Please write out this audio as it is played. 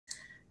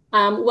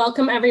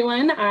Welcome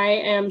everyone. I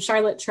am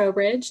Charlotte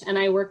Trowbridge and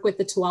I work with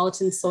the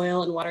Tualatin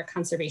Soil and Water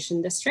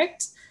Conservation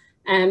District,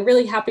 and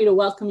really happy to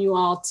welcome you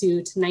all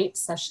to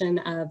tonight's session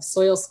of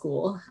Soil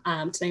School.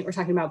 Tonight we're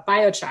talking about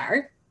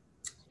biochar,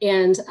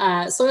 and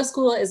Soil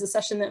School is a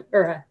session that,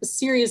 or a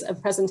series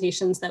of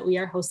presentations that we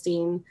are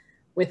hosting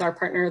with our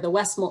partner, the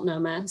West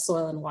Multnomah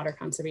Soil and Water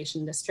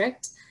Conservation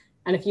District.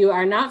 And if you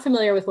are not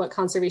familiar with what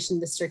conservation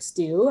districts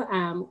do,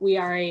 we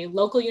are a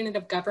local unit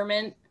of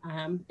government,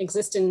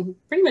 exist in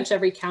pretty much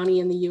every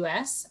county in the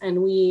US,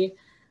 and we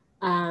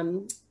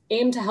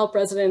aim to help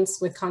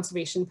residents with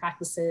conservation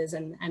practices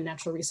and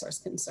natural resource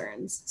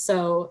concerns.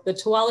 So the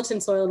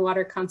Tualatin Soil and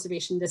Water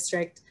Conservation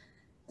District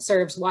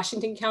serves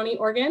Washington County,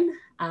 Oregon,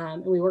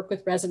 and we work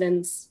with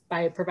residents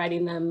by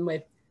providing them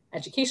with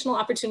educational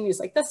opportunities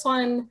like this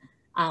one,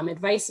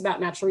 advice about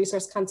natural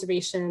resource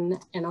conservation,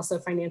 and also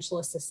financial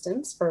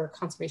assistance for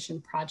conservation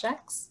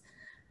projects.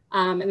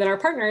 And then our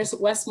partners,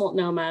 West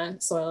Multnomah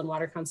Soil and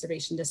Water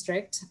Conservation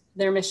District,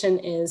 their mission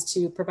is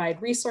to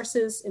provide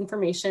resources,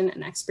 information,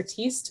 and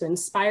expertise to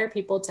inspire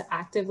people to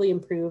actively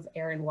improve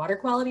air and water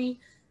quality,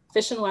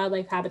 fish and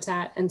wildlife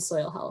habitat, and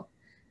soil health.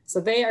 So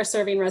they are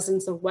serving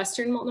residents of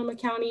Western Multnomah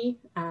County,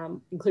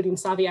 including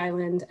Sauvie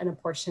Island and a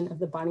portion of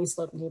the Bonnie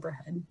Slope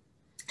neighborhood.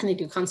 And they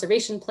do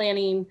conservation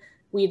planning,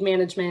 weed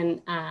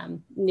management,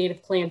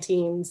 native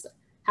plantings,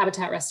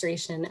 habitat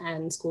restoration,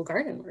 and school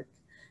garden work.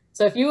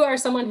 So if you are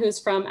someone who's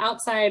from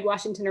outside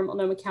Washington or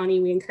Multnomah County,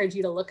 we encourage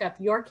you to look up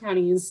your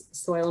county's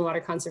Soil and Water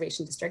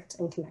Conservation District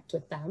and connect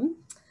with them.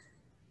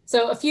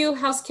 So a few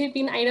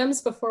housekeeping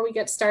items before we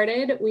get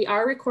started. We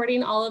are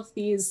recording all of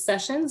these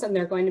sessions and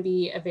they're going to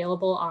be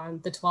available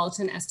on the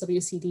Tualatin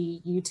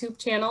SWCD YouTube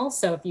channel.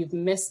 So if you've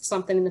missed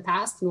something in the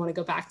past and want to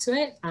go back to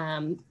it,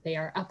 they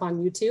are up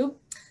on YouTube.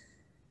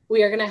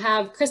 We are going to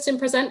have Kristin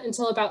present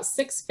until about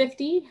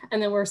 6:50,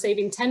 and then we're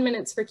saving 10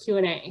 minutes for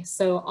Q&A.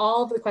 So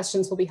all of the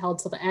questions will be held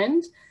till the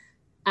end.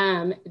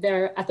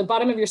 There at the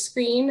bottom of your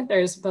screen,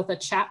 there's both a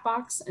chat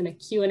box and a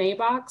Q&A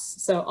box.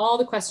 So all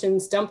the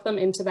questions, dump them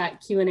into that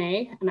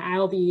Q&A, and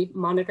I'll be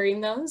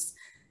monitoring those.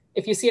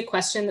 If you see a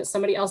question that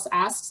somebody else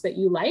asks that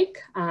you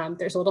like,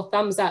 there's a little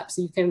thumbs up,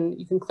 so you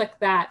can click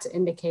that to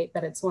indicate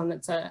that it's one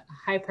that's a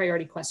high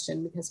priority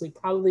question, because we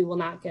probably will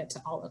not get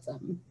to all of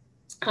them.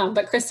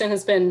 But Kristin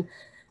has been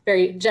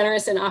very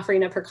generous in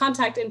offering up her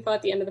contact info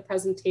at the end of the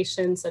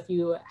presentation. So if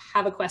you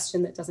have a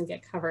question that doesn't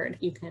get covered,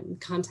 you can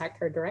contact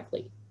her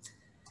directly.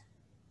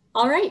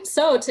 All right,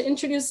 so to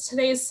introduce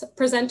today's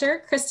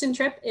presenter, Kristin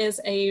Tripp is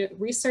a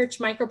research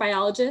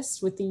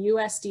microbiologist with the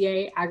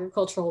USDA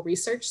Agricultural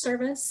Research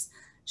Service.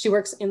 She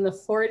works in the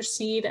forage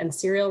seed and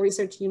cereal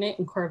research unit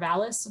in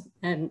Corvallis,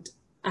 and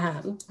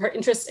her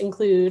interests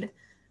include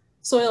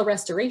soil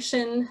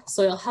restoration,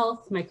 soil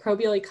health,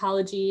 microbial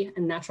ecology,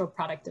 and natural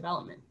product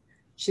development.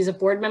 She's a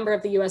board member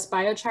of the US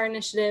Biochar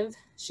Initiative.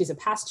 She's a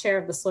past chair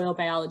of the Soil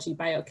Biology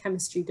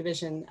Biochemistry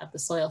Division of the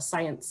Soil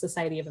Science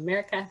Society of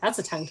America. That's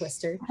a tongue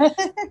twister.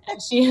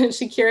 And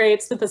she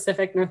curates the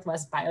Pacific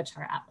Northwest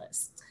Biochar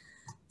Atlas.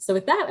 So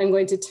with that, I'm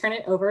going to turn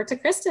it over to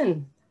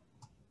Kristin.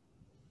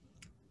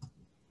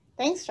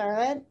 Thanks,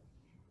 Charlotte.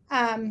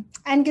 And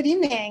good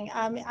evening.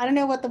 I don't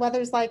know what the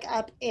weather's like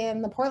up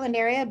in the Portland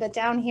area, but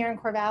down here in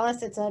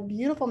Corvallis, it's a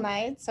beautiful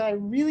night. So I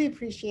really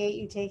appreciate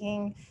you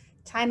taking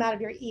time out of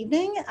your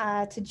evening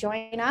to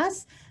join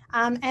us.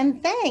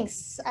 And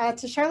thanks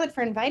to Charlotte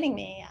for inviting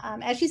me.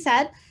 As she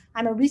said,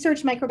 I'm a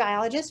research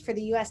microbiologist for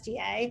the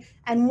USDA.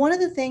 And one of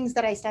the things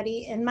that I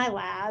study in my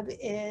lab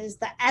is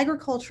the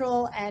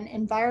agricultural and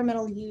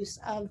environmental use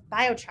of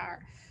biochar,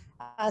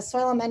 a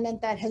soil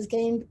amendment that has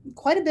gained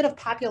quite a bit of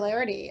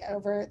popularity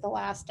over the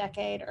last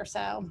decade or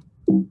so.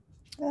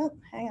 Oh,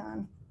 hang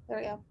on, there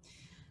we go.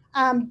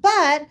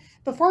 But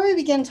before we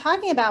begin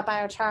talking about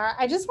biochar,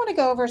 I just want to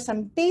go over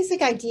some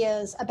basic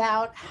ideas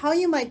about how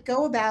you might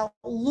go about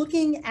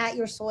looking at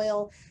your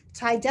soil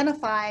to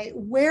identify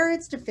where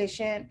it's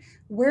deficient,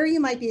 where you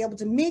might be able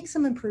to make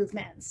some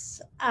improvements.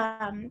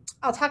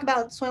 I'll talk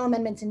about soil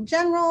amendments in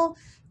general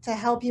to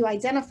help you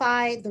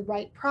identify the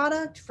right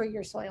product for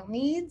your soil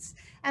needs.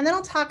 And then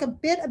I'll talk a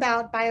bit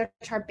about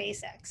biochar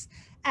basics.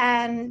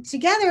 And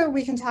together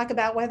we can talk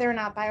about whether or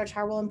not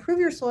biochar will improve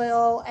your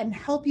soil and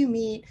help you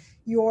meet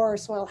your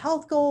soil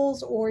health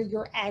goals or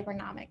your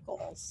agronomic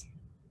goals.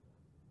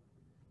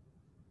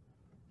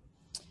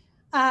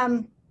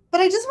 But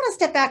I just want to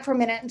step back for a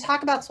minute and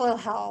talk about soil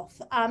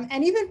health.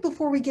 And even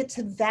before we get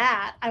to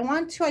that, I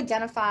want to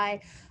identify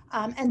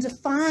and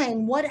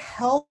define what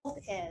health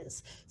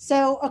is.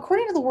 So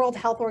according to the World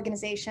Health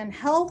Organization,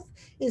 health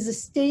is a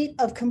state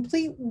of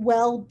complete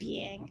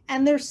well-being.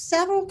 And there's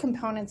several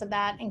components of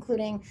that,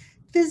 including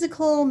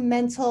physical,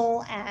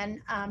 mental,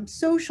 and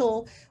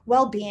social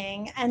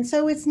well-being. And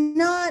so it's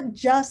not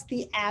just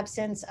the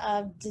absence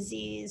of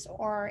disease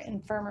or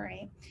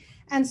infirmary.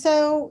 And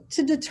so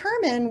to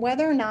determine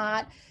whether or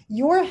not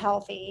you're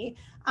healthy,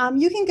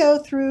 you can go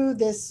through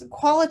this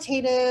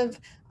qualitative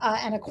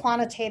and a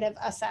quantitative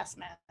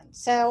assessment.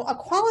 So a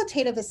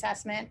qualitative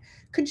assessment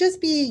could just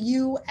be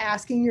you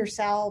asking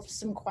yourself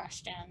some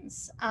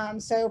questions.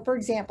 So for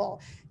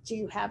example, Do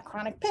you have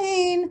chronic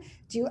pain?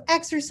 Do you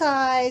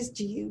exercise?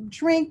 Do you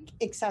drink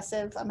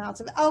excessive amounts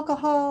of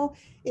alcohol?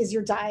 Is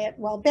your diet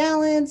well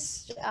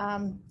balanced?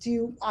 Do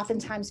you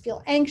oftentimes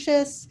feel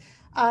anxious?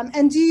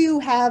 And do you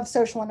have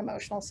social and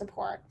emotional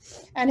support?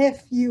 And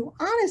if you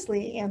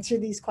honestly answer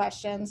these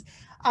questions,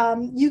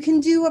 you can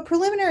do a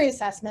preliminary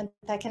assessment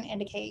that can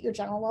indicate your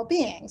general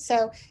well-being.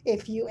 So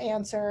if you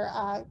answer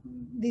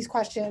these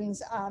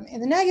questions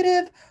in the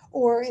negative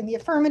or in the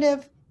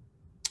affirmative,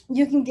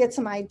 you can get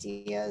some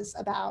ideas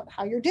about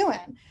how you're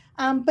doing.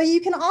 But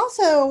you can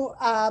also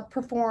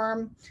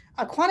perform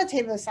a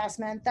quantitative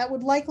assessment that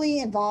would likely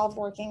involve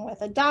working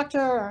with a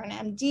doctor or an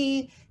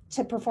MD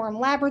to perform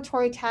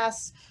laboratory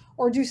tests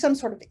or do some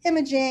sort of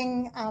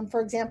imaging,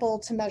 for example,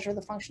 to measure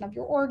the function of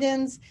your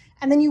organs.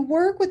 And then you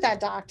work with that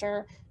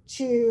doctor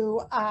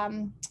to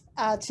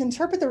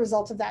interpret the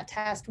results of that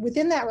test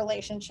within that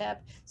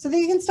relationship so that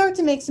you can start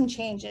to make some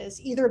changes,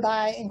 either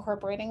by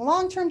incorporating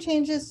long-term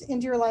changes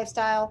into your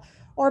lifestyle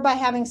or by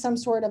having some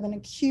sort of an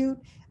acute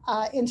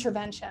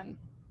intervention,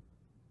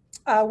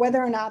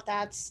 whether or not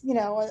that's,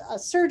 a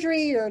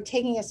surgery or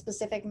taking a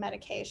specific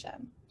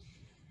medication.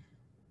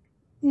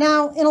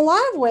 Now, in a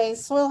lot of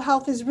ways, soil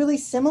health is really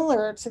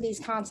similar to these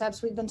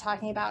concepts we've been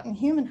talking about in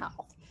human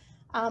health.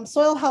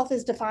 Soil health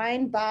is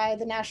defined by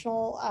the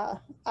National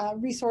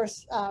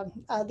Resource, the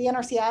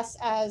NRCS,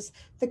 as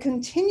the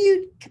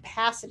continued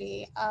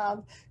capacity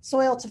of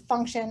soil to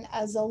function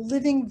as a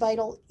living,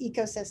 vital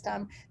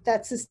ecosystem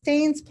that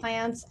sustains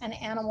plants and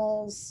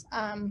animals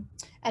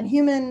and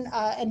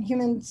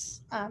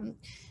humans.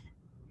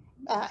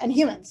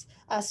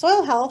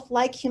 Soil health,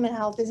 like human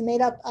health, is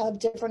made up of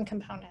different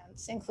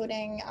components,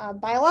 including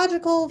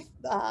biological,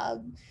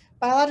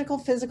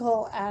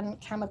 physical,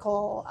 and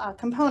chemical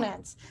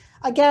components.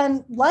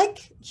 Again,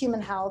 like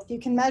human health, you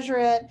can measure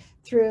it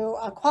through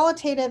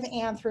qualitative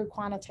and through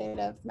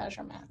quantitative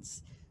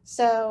measurements.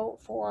 So,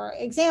 for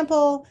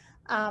example,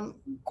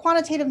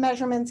 quantitative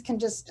measurements can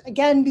just,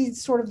 again, be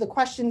sort of the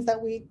questions that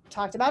we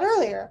talked about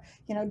earlier.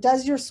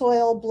 Does your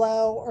soil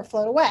blow or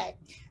float away?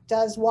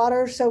 Does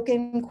water soak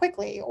in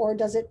quickly, or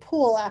does it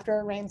pool after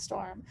a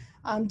rainstorm?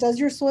 Does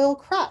your soil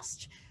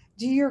crust?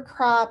 Do your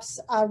crops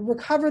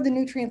recover the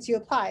nutrients you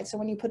applied? So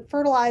when you put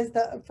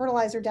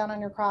fertilizer down on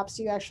your crops,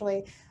 do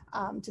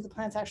the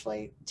plants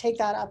actually take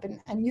that up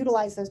and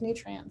utilize those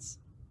nutrients?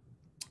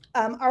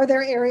 Are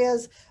there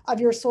areas of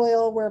your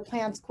soil where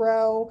plants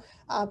grow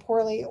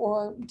poorly,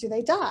 or do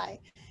they die?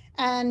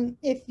 And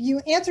if you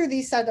answer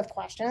these set of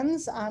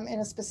questions in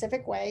a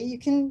specific way, you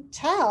can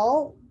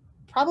tell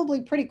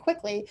probably pretty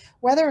quickly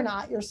whether or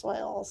not your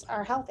soils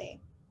are healthy.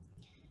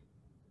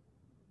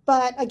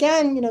 But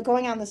again,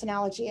 going on this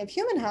analogy of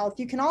human health,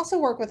 you can also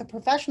work with a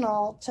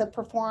professional to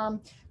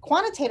perform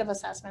quantitative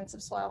assessments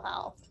of soil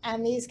health.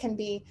 And these can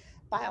be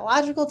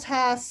biological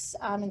tests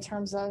in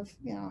terms of,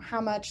 how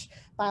much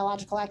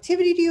biological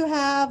activity do you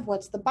have?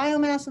 What's the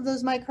biomass of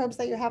those microbes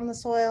that you have in the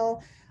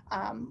soil?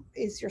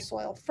 Is your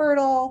soil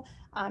fertile?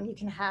 You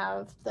can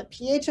have the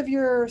pH of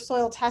your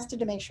soil tested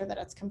to make sure that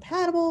it's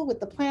compatible with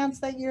the plants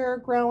that you're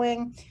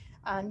growing.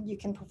 You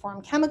can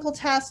perform chemical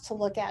tests to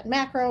look at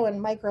macro and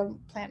micro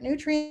plant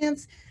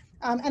nutrients.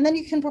 And then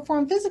you can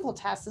perform physical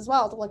tests as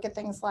well to look at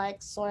things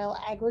like soil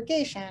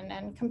aggregation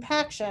and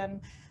compaction.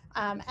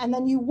 And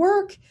then you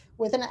work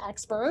with an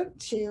expert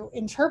to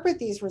interpret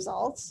these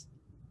results.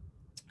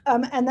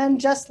 And then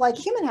just like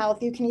human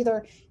health, you can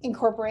either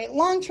incorporate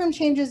long-term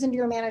changes into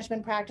your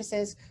management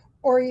practices,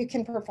 or you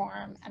can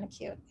perform an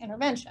acute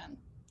intervention.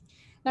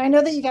 Now, I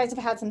know that you guys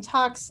have had some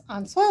talks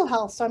on soil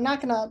health, so I'm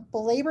not going to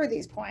belabor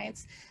these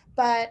points,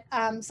 but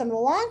some of the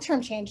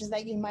long-term changes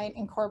that you might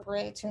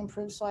incorporate to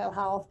improve soil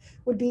health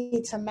would be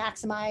to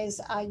maximize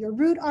your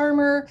root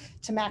armor,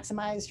 to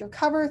maximize your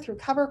cover through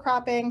cover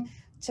cropping,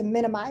 to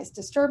minimize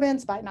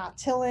disturbance by not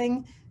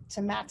tilling,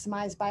 to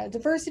maximize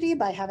biodiversity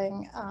by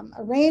having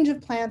a range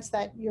of plants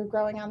that you're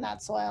growing on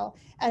that soil,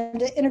 and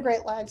to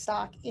integrate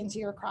livestock into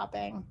your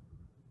cropping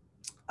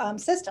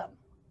system.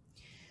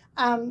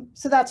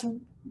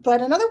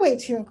 But another way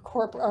to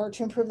incorporate or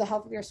to improve the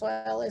health of your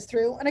soil is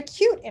through an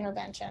acute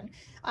intervention,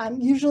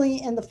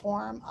 usually in the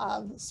form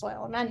of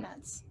soil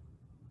amendments.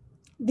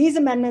 These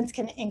amendments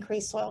can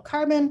increase soil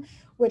carbon,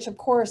 which of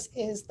course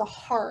is the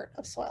heart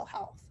of soil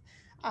health.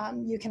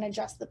 You can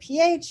adjust the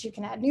pH, you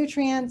can add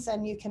nutrients,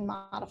 and you can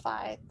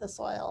modify the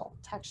soil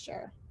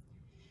texture.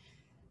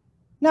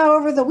 Now,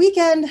 over the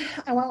weekend,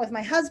 I went with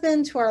my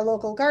husband to our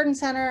local garden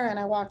center and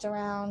I walked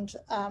around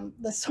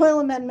the soil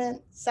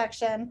amendment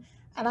section,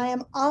 and I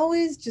am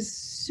always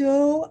just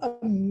so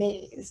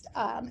amazed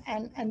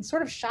and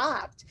sort of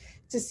shocked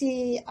to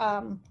see,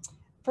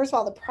 first of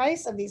all, the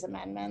price of these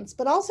amendments,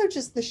 but also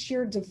just the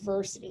sheer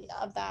diversity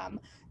of them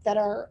that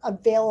are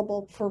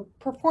available for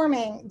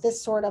performing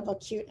this sort of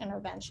acute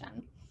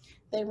intervention.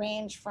 They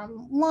range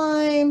from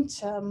lime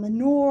to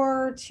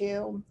manure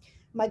to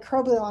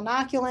microbial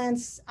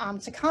inoculants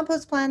to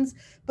compost blends.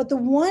 But the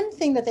one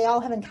thing that they all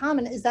have in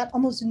common is that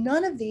almost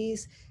none of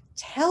these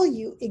tell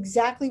you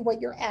exactly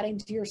what you're adding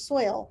to your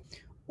soil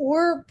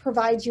or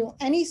provide you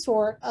any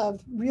sort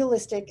of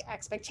realistic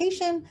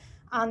expectation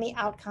on the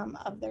outcome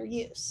of their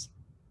use.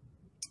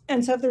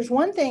 And so if there's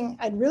one thing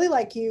I'd really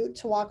like you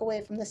to walk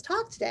away from this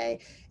talk today,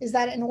 is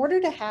that in order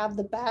to have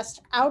the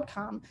best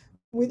outcome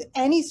with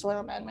any soil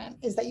amendment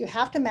is that you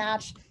have to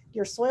match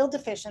your soil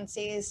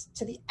deficiencies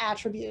to the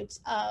attributes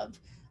of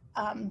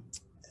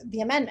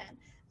the amendment.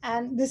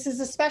 And this is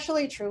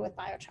especially true with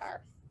biochar.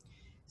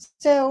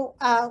 So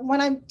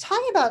when I'm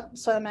talking about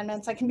soil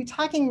amendments, I can be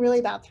talking really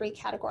about three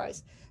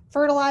categories: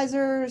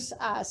 fertilizers,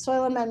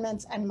 soil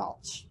amendments, and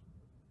mulch.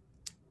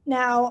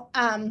 Now,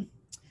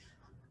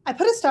 I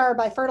put a star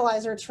by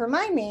fertilizer to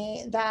remind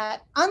me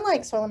that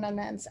unlike soil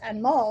amendments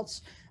and mulch,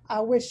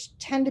 which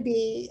tend to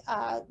be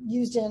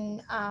used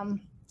in,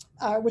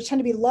 which tend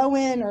to be low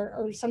in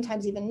or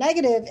sometimes even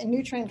negative in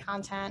nutrient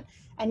content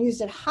and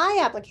used at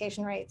high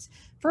application rates,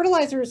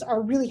 fertilizers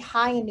are really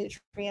high in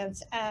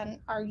nutrients and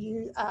are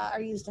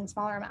used in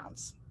smaller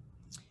amounts.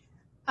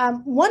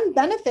 One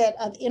benefit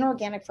of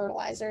inorganic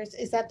fertilizers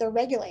is that they're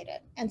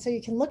regulated. And so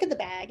you can look at the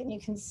bag and you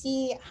can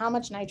see how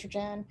much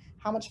nitrogen,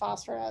 how much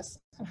phosphorus,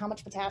 and how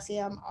much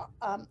potassium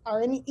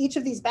are in each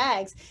of these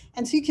bags.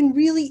 And so you can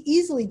really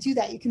easily do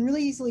that. You can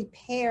really easily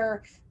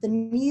pair the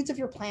needs of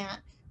your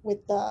plant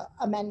with the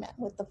amendment,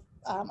 with the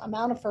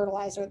amount of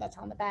fertilizer that's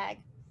on the bag.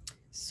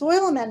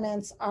 Soil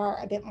amendments are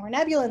a bit more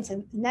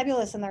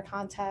nebulous in their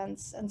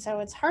contents. And so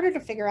it's harder to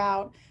figure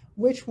out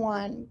which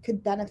one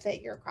could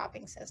benefit your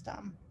cropping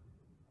system.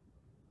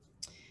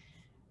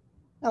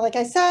 Now, like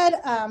I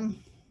said,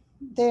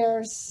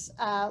 there's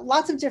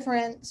lots of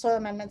different soil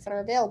amendments that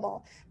are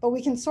available, but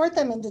we can sort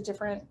them into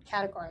different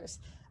categories.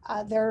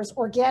 There's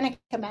organic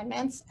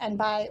amendments, and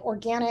by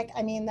organic,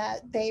 I mean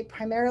that they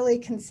primarily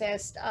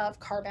consist of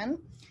carbon.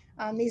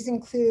 These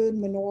include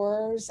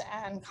manures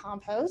and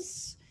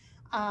composts.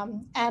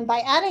 And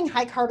by adding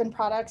high carbon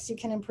products, you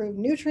can improve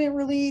nutrient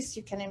release,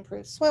 you can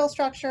improve soil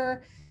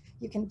structure,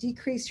 you can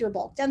decrease your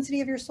bulk density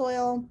of your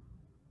soil,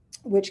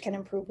 which can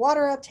improve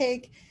water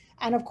uptake.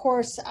 And of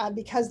course,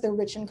 because they're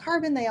rich in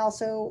carbon, they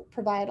also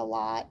provide a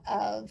lot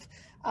of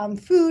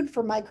food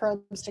for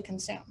microbes to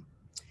consume.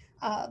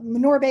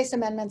 Manure-based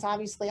amendments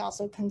obviously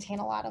also contain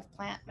a lot of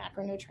plant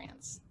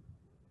macronutrients.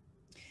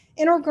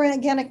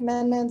 Inorganic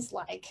amendments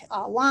like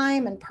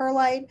lime and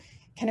perlite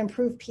can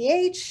improve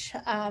pH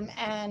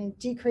and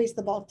decrease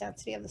the bulk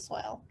density of the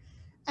soil.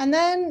 And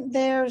then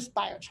there's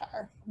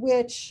biochar,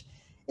 which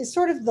is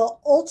sort of the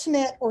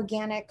ultimate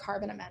organic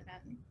carbon amendment.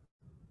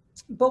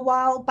 But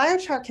while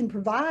biochar can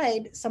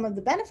provide some of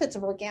the benefits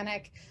of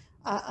organic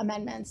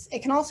amendments,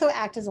 it can also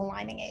act as a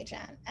liming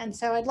agent. And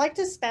so I'd like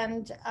to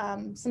spend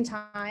some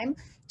time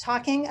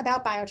talking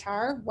about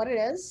biochar, what it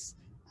is,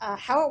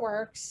 how it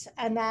works,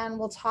 and then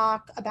we'll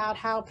talk about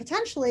how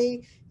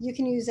potentially you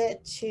can use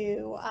it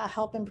to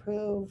help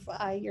improve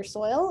your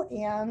soil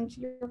and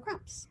your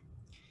crops.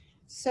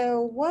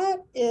 So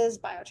what is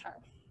biochar?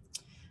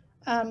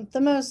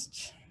 The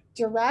most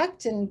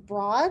direct and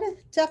broad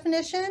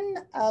definition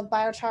of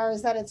biochar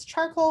is that it's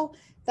charcoal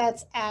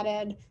that's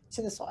added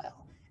to the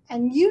soil.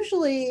 And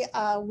usually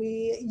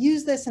we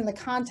use this in the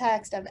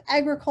context of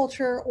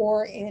agriculture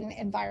or in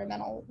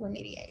environmental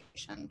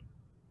remediation.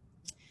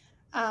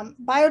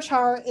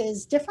 Biochar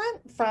is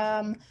different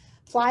from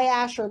fly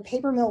ash or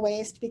paper mill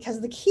waste because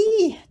the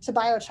key to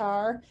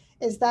biochar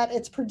is that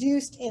it's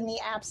produced in the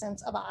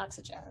absence of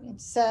oxygen.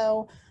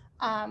 So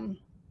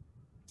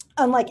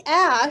unlike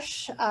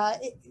ash,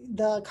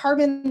 the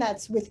carbon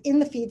that's within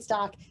the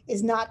feedstock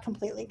is not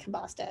completely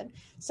combusted.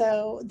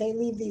 So they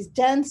leave these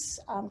dense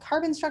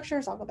carbon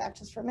structures, I'll go back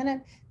just for a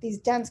minute, these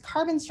dense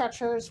carbon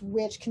structures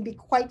which can be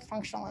quite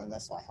functional in the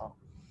soil.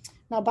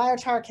 Now,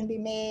 biochar can be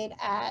made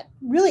at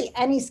really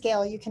any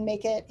scale. You can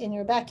make it in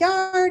your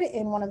backyard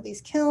in one of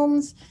these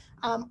kilns,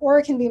 or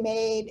it can be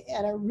made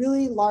at a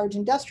really large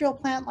industrial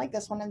plant like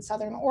this one in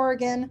Southern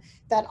Oregon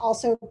that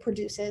also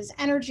produces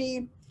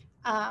energy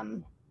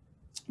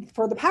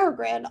for the power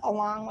grid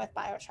along with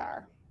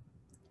biochar.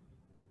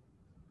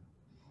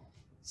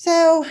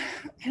 So,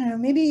 I don't know,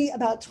 maybe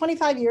about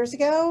 25 years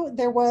ago,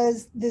 there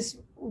was this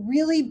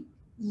really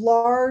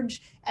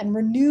large and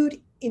renewed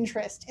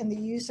interest in the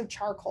use of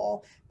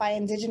charcoal by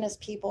indigenous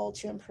people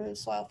to improve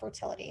soil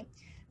fertility.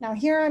 Now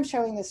here I'm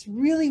showing this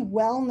really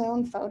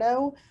well-known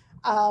photo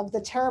of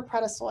the terra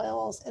preta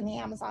soils in the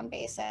Amazon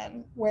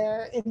basin,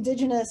 where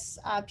indigenous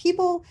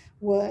people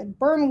would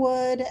burn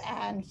wood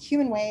and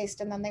human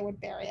waste, and then they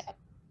would bury it.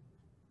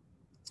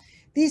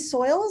 These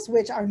soils,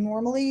 which are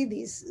normally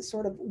these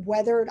sort of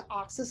weathered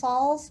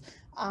oxasols,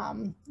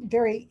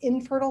 very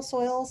infertile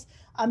soils,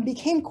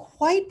 became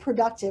quite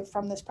productive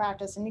from this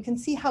practice. And you can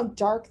see how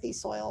dark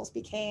these soils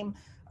became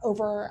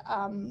over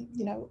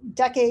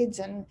decades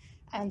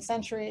and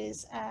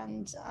centuries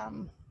and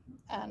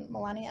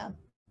millennia.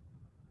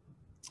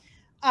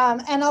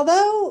 And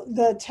although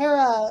the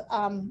terra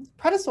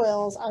preta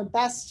soils are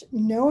best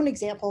known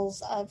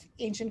examples of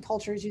ancient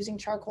cultures using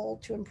charcoal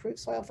to improve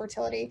soil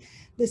fertility,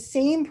 the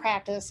same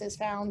practice is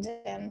found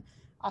in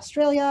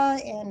Australia,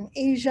 in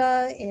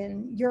Asia,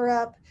 in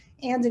Europe,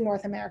 and in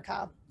North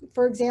America.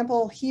 For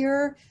example,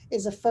 here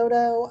is a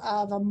photo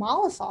of a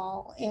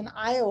mollisol in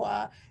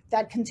Iowa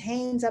that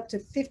contains up to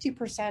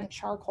 50%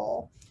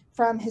 charcoal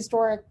from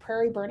historic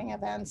prairie burning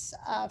events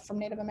from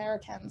Native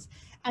Americans.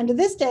 And to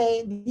this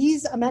day,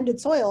 these amended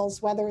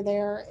soils, whether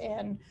they're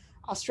in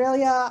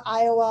Australia,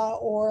 Iowa,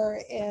 or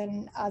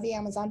in the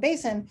Amazon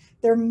basin,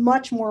 they're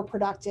much more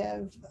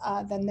productive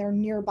than their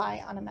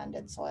nearby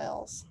unamended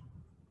soils.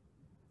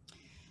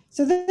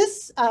 So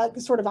this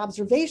sort of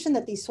observation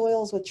that these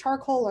soils with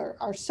charcoal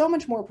are so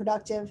much more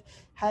productive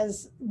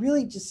has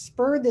really just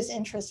spurred this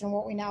interest in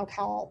what we now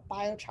call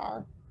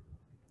biochar.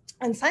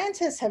 And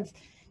scientists have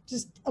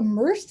just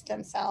immersed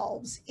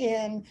themselves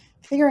in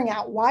figuring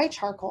out why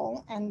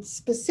charcoal, and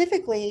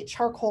specifically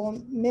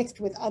charcoal mixed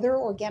with other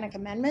organic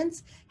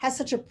amendments, has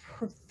such a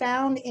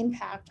profound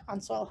impact on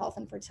soil health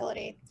and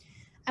fertility.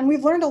 And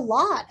we've learned a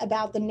lot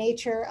about the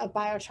nature of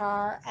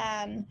biochar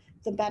and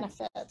the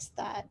benefits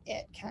that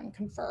it can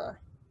confer.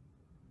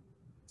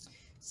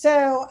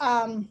 So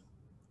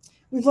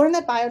we've learned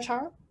that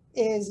biochar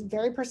is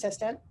very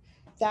persistent,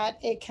 that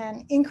it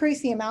can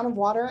increase the amount of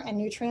water and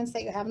nutrients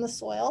that you have in the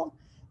soil,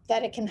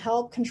 that it can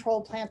help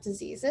control plant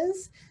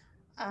diseases,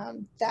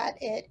 that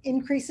it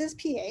increases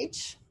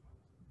pH,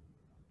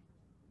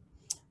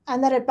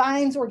 and that it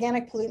binds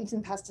organic pollutants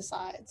and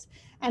pesticides.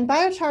 And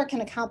biochar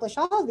can accomplish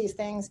all of these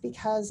things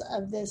because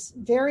of this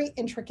very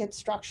intricate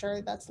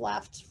structure that's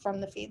left from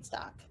the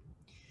feedstock.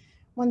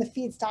 When the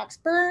feedstock's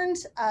burned,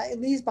 it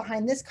leaves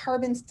behind this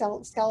carbon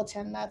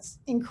skeleton that's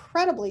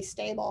incredibly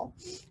stable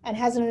and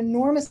has an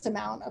enormous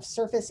amount of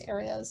surface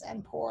areas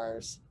and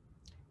pores.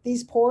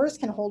 These pores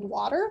can hold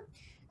water,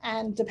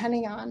 and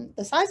depending on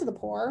the size of the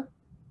pore,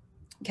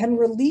 can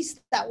release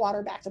that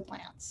water back to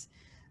plants.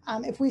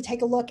 If we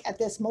take a look at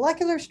this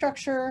molecular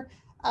structure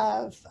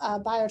of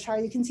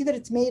biochar, you can see that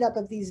it's made up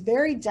of these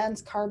very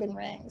dense carbon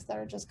rings that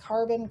are just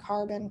carbon,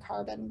 carbon,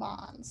 carbon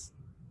bonds.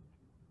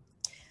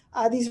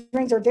 These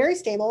rings are very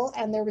stable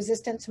and they're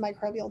resistant to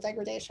microbial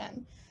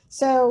degradation.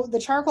 So the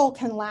charcoal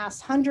can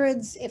last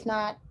hundreds, if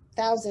not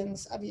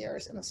thousands of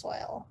years in the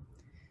soil.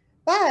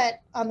 But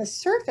on the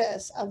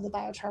surface of the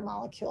biochar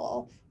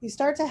molecule, you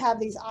start to have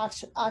these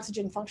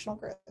oxygen functional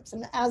groups.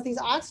 And as these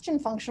oxygen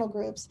functional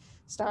groups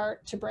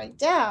start to break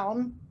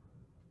down,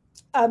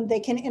 they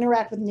can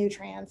interact with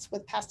nutrients,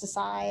 with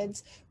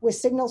pesticides, with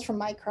signals from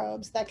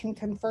microbes that can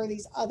confer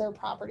these other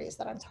properties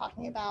that I'm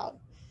talking about.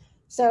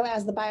 So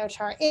as the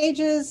biochar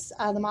ages,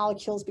 the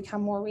molecules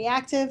become more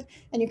reactive,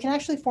 and you can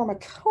actually form a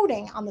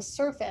coating on the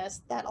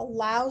surface that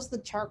allows the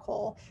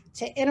charcoal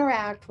to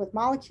interact with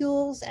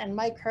molecules and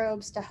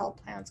microbes to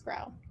help plants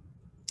grow.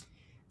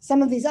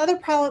 Some of these other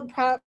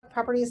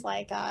properties,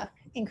 like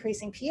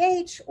increasing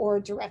pH or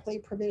directly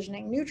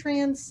provisioning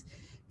nutrients,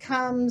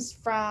 comes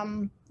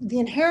from the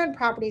inherent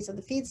properties of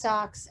the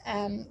feedstocks,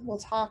 and we'll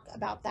talk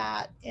about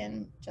that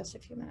in just a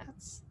few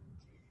minutes.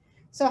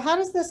 So how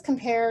does this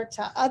compare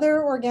to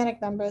other organic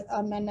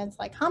amendments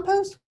like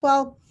compost?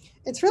 Well,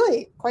 it's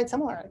really quite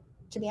similar,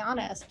 to be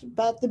honest.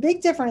 But the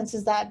big difference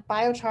is that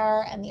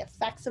biochar and the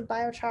effects of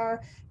biochar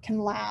can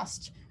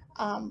last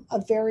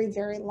a very,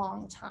 very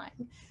long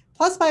time.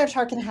 Plus,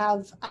 biochar can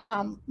have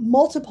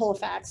multiple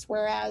effects,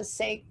 whereas,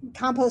 say,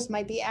 compost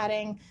might be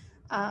adding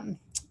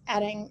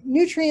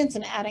nutrients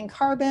and adding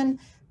carbon.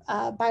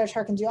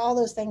 Biochar can do all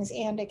those things,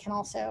 and it can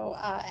also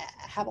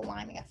have a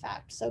liming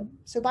effect. So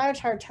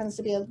biochar tends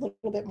to be a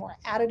little bit more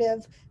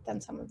additive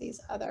than some of these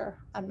other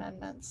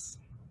amendments.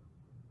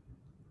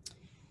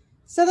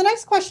 So the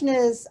next question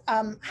is,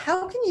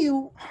 how can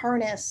you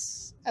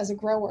harness, as a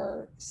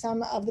grower,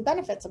 some of the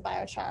benefits of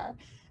biochar?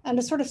 And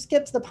to sort of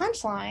skip to the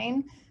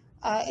punchline,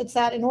 it's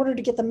that in order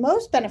to get the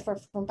most benefit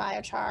from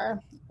biochar,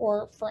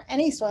 or for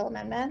any soil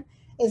amendment,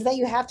 is that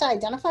you have to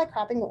identify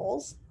cropping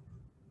goals.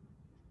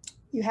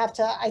 You have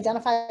to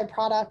identify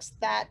products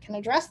that can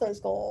address those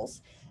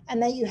goals,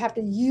 and that you have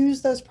to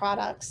use those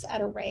products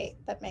at a rate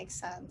that makes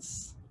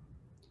sense.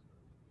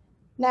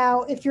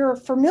 Now, if you're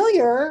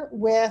familiar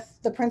with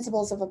the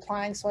principles of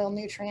applying soil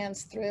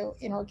nutrients through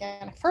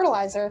inorganic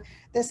fertilizer,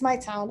 this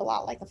might sound a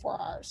lot like the 4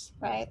 R's,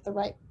 right? The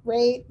right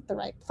rate, the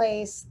right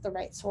place, the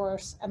right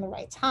source, and the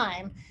right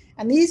time.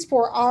 And these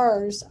 4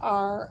 R's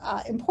are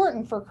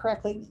important for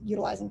correctly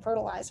utilizing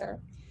fertilizer.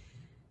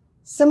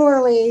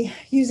 Similarly,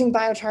 using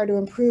biochar to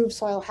improve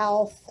soil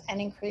health and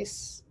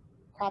increase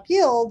crop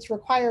yields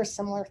requires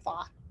similar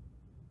thought.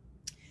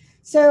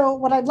 So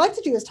what I'd like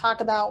to do is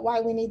talk about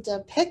why we need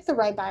to pick the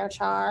right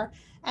biochar,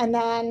 and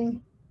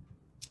then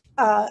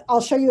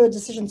I'll show you a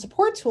decision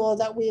support tool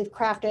that we've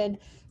crafted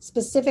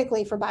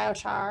specifically for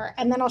biochar,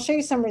 and then I'll show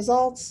you some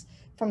results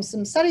from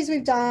some studies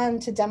we've done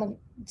to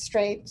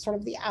demonstrate sort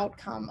of the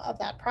outcome of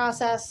that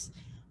process.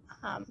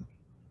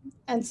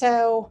 And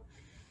so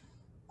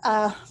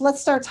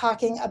let's start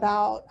talking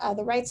about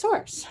the right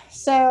source.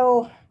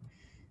 So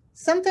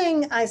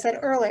something I said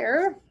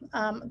earlier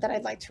that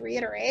I'd like to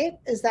reiterate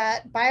is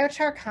that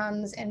biochar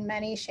comes in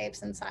many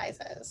shapes and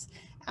sizes.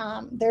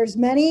 There's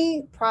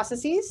many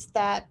processes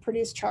that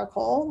produce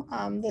charcoal.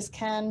 This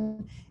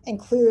can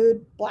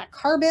include black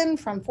carbon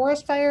from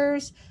forest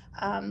fires,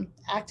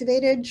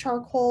 activated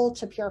charcoal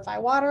to purify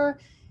water.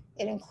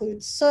 It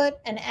includes soot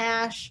and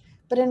ash,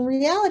 But in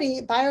reality,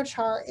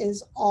 biochar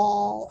is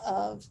all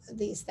of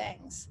these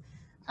things.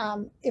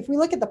 If we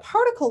look at the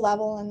particle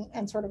level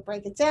and sort of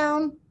break it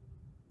down,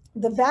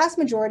 the vast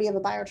majority of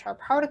a biochar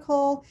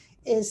particle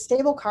is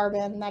stable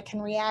carbon that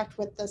can react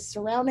with the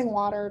surrounding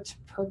water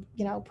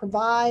to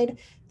provide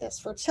this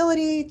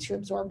fertility, to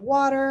absorb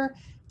water,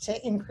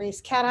 to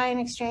increase cation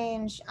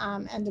exchange,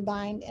 and to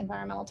bind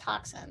environmental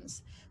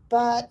toxins.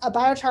 But a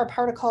biochar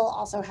particle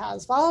also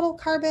has volatile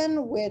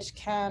carbon, which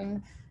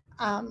can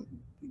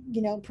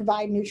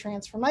provide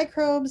nutrients for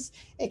microbes.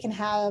 It can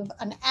have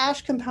an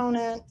ash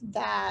component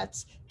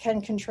that can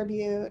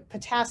contribute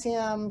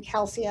potassium,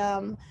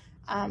 calcium,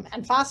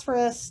 and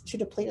phosphorus to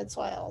depleted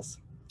soils.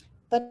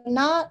 But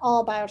not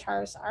all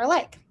biochars are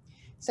alike.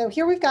 So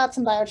here we've got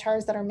some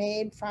biochars that are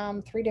made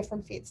from 3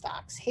 different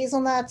feedstocks: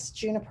 hazelnuts,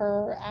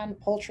 juniper, and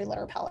poultry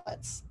litter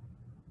pellets,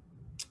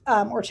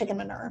 or chicken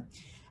manure.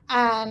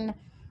 And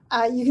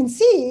you can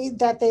see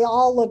that they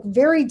all look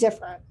very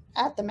different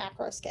at the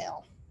macro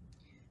scale.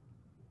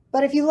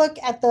 But if you look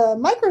at the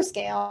micro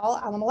scale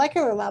on the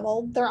molecular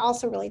level, they're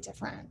also really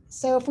different.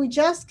 So if we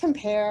just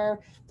compare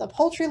the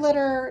poultry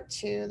litter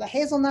to the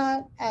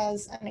hazelnut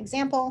as an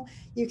example,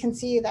 you can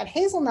see that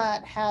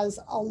hazelnut has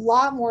a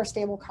lot more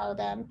stable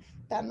carbon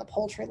than the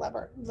poultry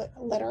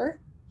litter.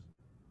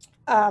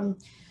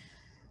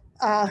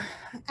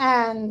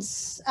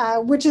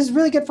 Which is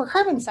really good for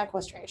carbon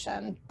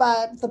sequestration.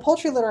 But the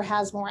poultry litter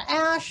has more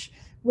ash,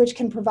 which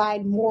can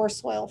provide more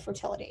soil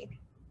fertility.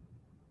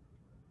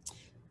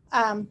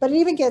 But it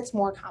even gets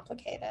more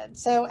complicated.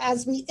 So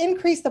as we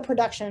increase the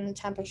production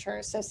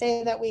temperature, so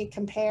say that we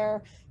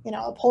compare,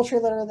 a poultry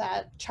litter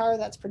char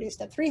that's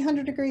produced at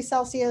 300 degrees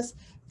Celsius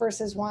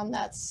versus one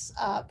that's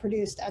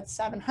produced at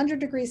 700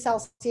 degrees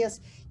Celsius,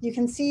 you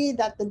can see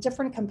that the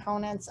different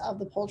components of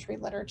the poultry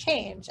litter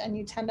change, and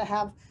you tend to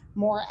have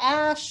more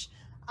ash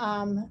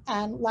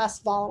and less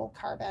volatile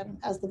carbon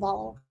as the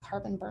volatile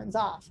carbon burns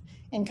off.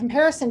 In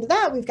comparison to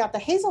that, we've got the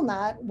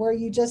hazelnut, where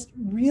you just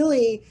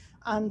really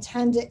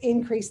tend to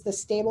increase the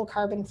stable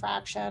carbon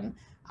fraction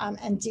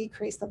and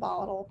decrease the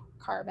volatile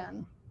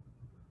carbon.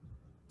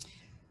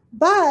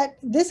 But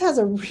this has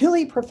a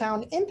really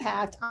profound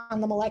impact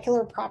on the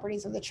molecular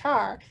properties of the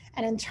char,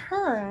 and in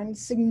turn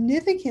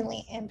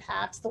significantly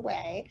impacts the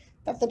way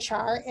that the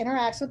char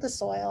interacts with the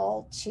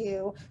soil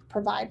to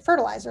provide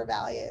fertilizer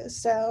values.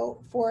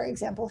 So for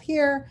example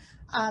here,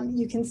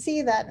 you can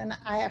see that, and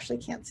I actually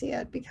can't see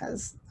it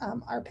because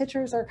our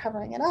pictures are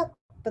covering it up,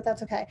 but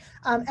that's okay.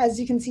 As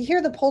you can see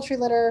here, the poultry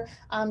litter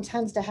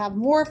tends to have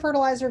more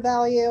fertilizer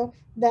value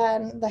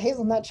than the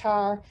hazelnut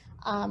char,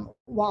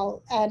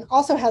 and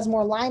also has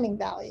more liming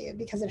value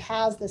because it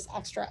has this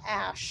extra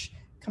ash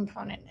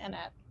component in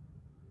it.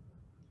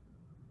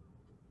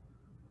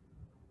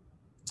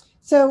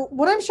 So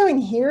what I'm showing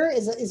here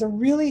is a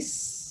really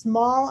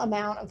small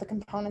amount of the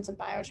components of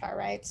biochar,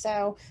 right?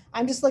 So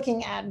I'm just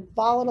looking at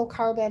volatile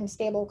carbon,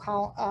 stable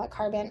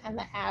carbon, and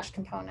the ash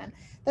component.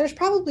 There's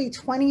probably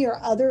 20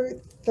 or other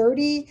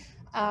 30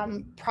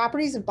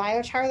 properties of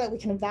biochar that we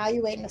can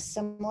evaluate in a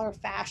similar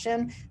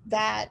fashion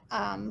that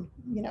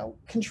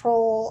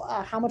control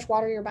how much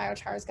water your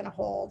biochar is going to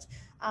hold,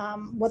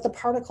 what the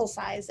particle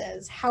size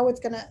is, how it's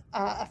going to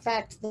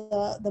affect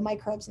the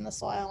microbes in the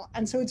soil.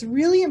 And so it's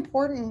really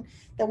important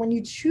that when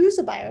you choose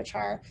a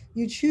biochar,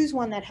 you choose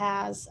one that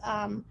has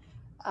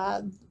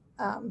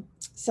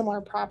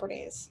similar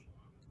properties.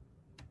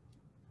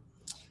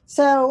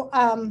 So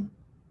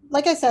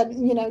like I said,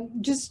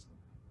 just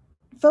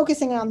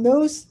focusing on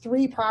those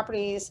 3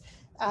 properties,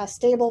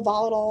 stable and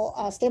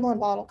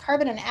volatile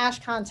carbon and ash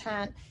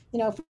content,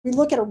 if we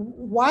look at a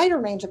wider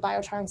range of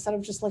biochar instead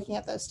of just looking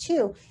at those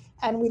 2,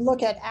 and we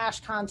look at ash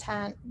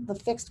content, the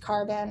fixed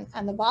carbon,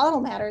 and the volatile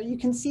matter, you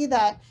can see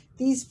that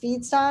these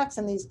feedstocks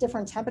and these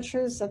different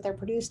temperatures that they're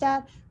produced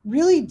at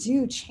really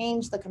do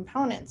change the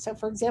components. So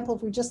for example,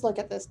 if we just look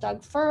at this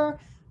Doug fir,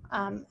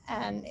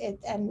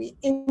 and we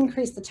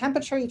increase the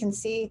temperature, you can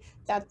see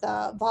that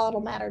the volatile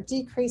matter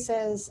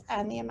decreases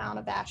and the amount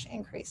of ash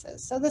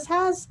increases. So this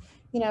has,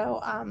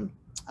 the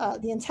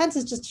intent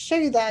is just to show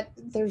you that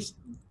there's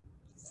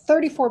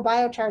 34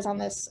 biochars on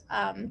this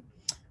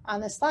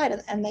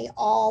slide, and they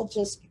all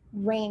just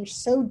range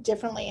so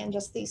differently in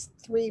just these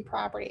 3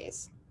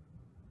 properties.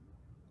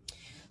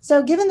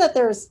 So given that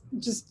there's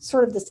just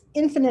sort of this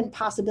infinite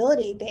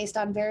possibility based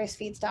on various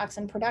feedstocks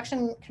and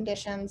production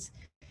conditions,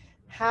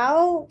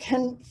 how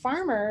can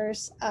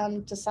farmers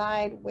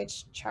decide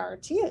which char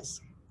to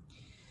use?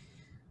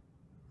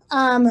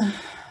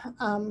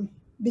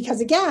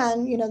 Because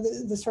again,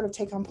 the sort of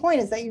take-home point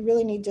is that you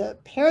really need to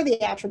pair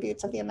the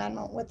attributes of the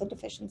amendment with the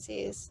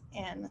deficiencies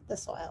in the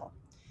soil.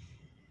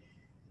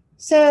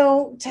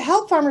 So to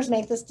help farmers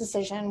make this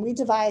decision, we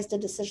devised a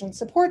decision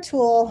support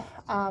tool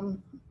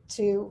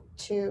to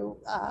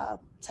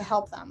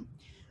help them.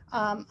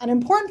 An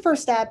important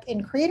first step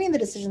in creating the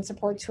decision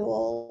support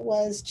tool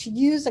was to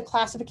use a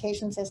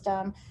classification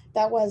system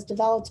that was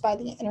developed by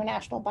the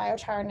International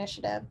Biochar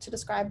Initiative to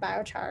describe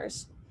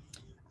biochars.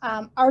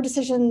 Our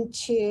decision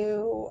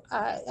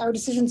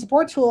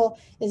support tool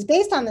is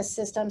based on this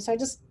system, so I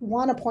just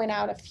want to point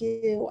out a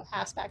few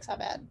aspects of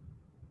it.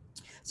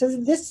 So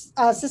this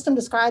system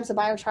describes the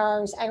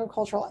biochar's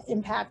agricultural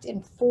impact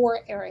in 4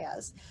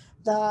 areas.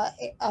 The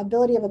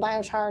ability of a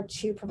biochar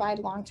to provide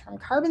long-term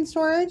carbon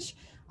storage,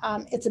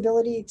 its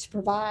ability to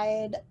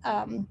provide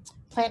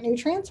plant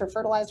nutrients or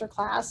fertilizer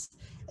class,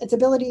 its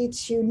ability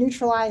to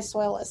neutralize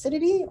soil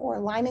acidity or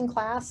liming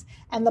class,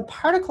 and the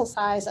particle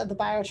size of the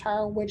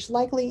biochar, which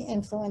likely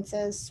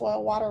influences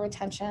soil water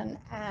retention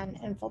and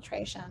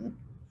infiltration.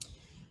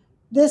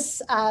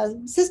 This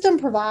system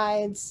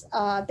provides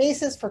a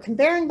basis for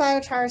comparing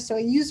biochars, so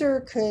a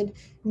user could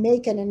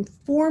make an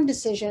informed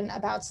decision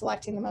about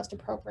selecting the most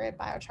appropriate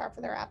biochar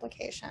for their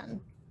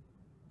application.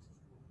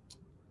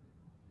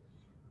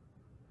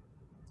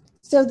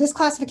 So this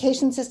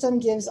classification system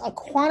gives a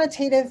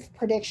quantitative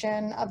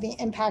prediction of the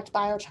impact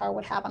biochar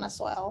would have on a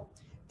soil.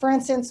 For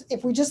instance,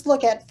 if we just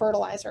look at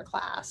fertilizer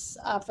class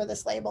for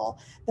this label,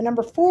 the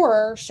number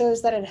 4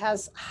 shows that it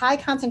has high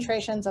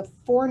concentrations of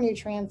 4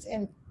 nutrients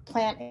in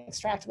plant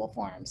extractable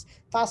forms: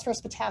 phosphorus,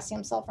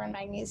 potassium, sulfur, and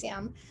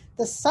magnesium.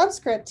 The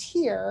subscript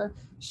here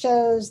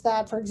shows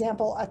that, for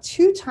example, a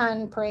 2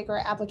 ton per acre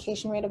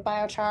application rate of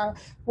biochar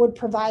would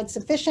provide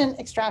sufficient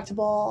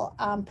extractable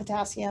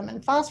potassium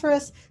and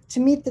phosphorus to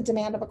meet the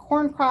demand of a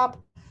corn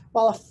crop,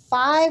 while a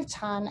 5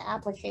 ton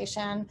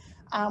application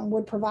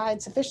would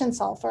provide sufficient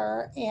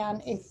sulfur,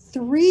 and a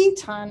 3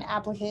 ton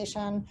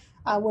application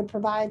would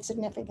provide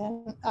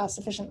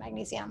sufficient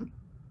magnesium.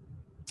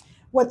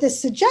 What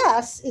this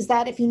suggests is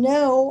that if you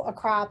know a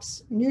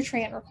crop's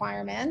nutrient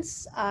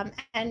requirements,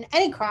 and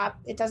any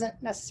crop, it doesn't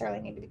necessarily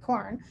need to be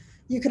corn,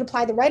 you could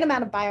apply the right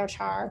amount of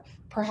biochar,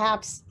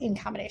 perhaps in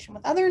combination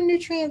with other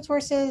nutrient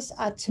sources,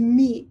 to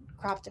meet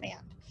crop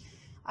demand.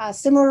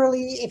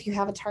 Similarly, if you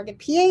have a target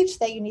pH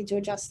that you need to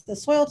adjust the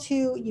soil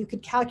to, you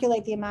could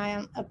calculate the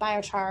amount of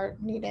biochar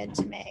needed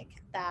to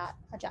make that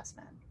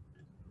adjustment.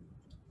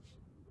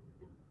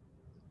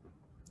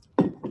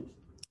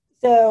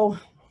 So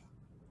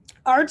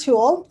our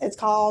tool is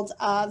called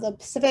the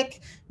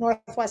Pacific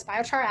Northwest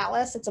Biochar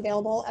Atlas. It's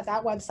available at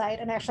that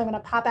website. And actually, I'm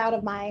going to pop out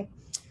of my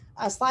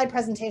slide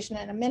presentation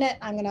in a minute.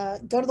 I'm going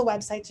to go to the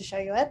website to show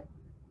you it.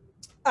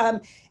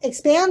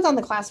 Expands on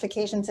the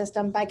classification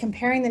system by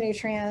comparing the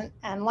nutrient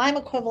and lime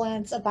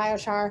equivalents of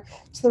biochar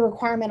to the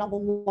requirement of a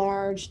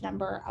large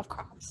number of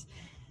crops.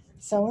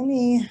 So let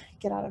me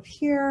get out of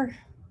here.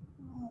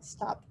 I'll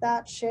stop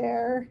that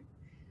share.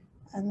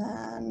 And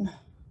then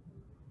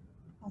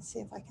let's see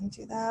if I can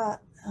do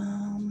that.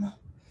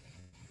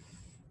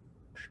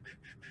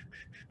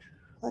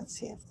 Let's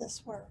see if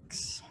this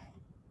works.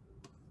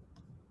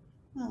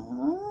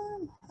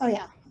 Oh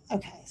yeah,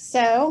 okay,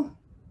 so,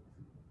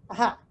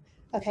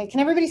 okay,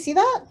 can everybody see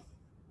that?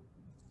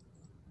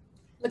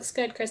 Looks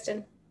good,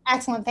 Kristin.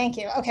 Excellent, thank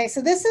you. Okay,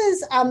 so this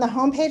is the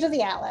homepage of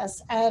the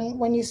Atlas, and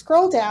when you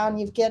scroll down,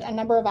 you get a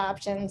number of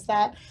options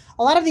that,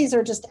 a lot of these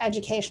are just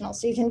educational,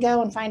 so you can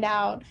go and find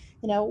out,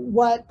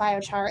 what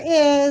biochar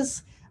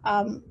is,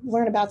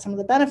 learn about some of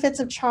the benefits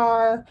of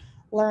char,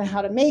 learn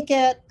how to make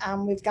it.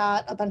 We've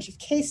got a bunch of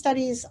case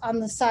studies on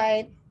the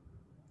site.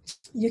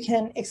 You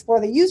can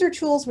explore the user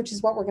tools, which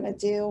is what we're going to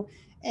do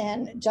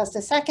in just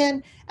a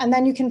second. And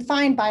then you can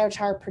find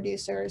biochar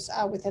producers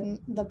within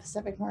the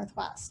Pacific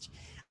Northwest.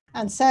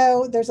 And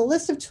so there's a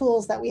list of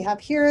tools that we have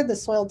here: the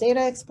Soil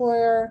Data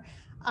Explorer,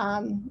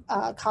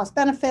 cost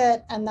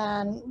benefit, and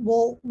then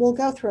we'll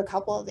go through a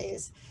couple of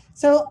these.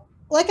 So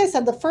like I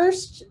said, the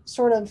first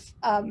sort of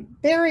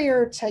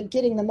barrier to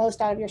getting the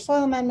most out of your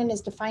soil amendment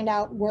is to find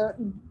out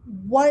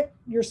what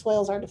your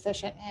soils are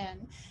deficient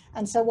in.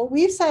 And so what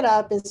we've set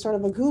up is sort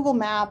of a Google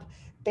Map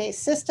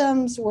based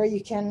systems where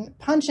you can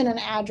punch in an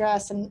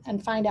address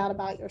and find out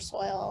about your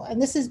soil.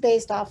 And this is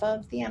based off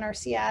of the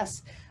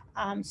NRCS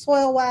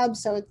soil web,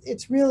 so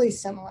it's really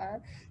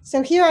similar.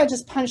 So here I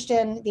just punched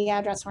in the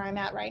address where I'm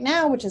at right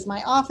now, which is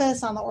my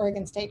office on the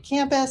Oregon State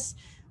campus,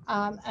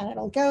 and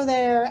it'll go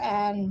there,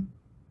 and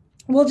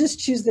we'll just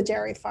choose the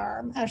dairy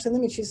farm. Actually,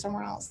 let me choose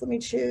somewhere else. Let me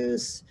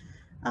choose,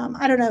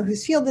 I don't know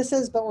whose field this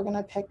is, but we're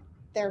gonna pick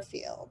their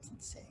field.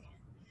 Let's see.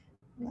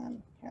 And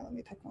then here, let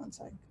me pick one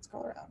so I can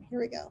scroll around. Here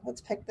we go.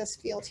 Let's pick this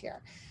field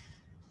here.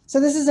 So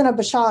this is in a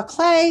Biochar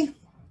clay.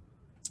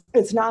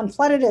 It's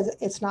non-flooded,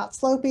 it's not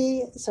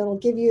slopey. So it'll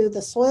give you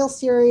the soil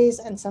series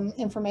and some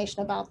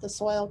information about the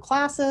soil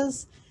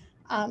classes.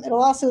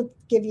 It'll also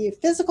give you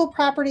physical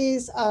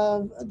properties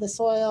of the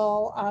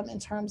soil in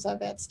terms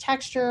of its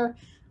texture,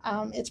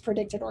 its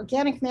predicted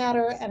organic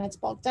matter, and its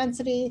bulk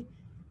density.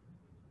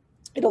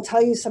 It'll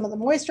tell you some of the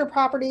moisture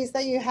properties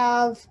that you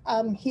have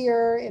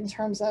here in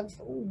terms of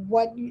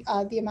what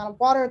the amount of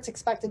water it's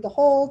expected to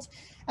hold.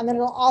 And then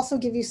it'll also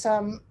give you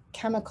some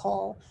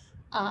chemical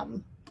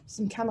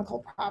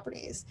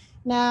properties.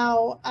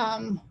 Now,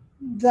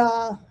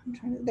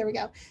 there we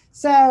go.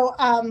 So,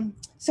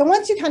 so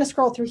once you kind of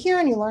scroll through here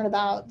and you learn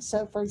about,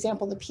 so for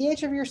example, the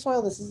pH of your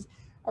soil, this is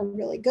a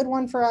really good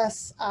one for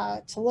us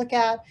to look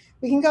at.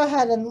 We can go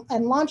ahead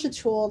and launch a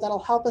tool that'll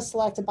help us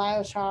select a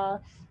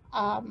biochar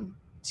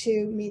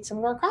to meet some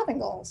of our cropping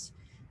goals.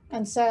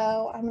 And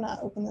so I'm gonna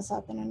open this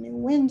up in a new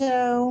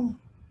window.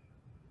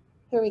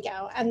 Here we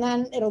go. And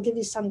then it'll give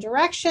you some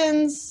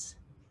directions,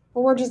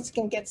 but we're just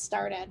gonna get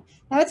started.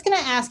 Now it's gonna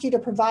ask you to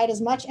provide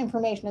as much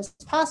information as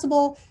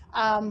possible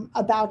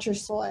about your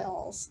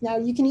soils. Now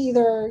you can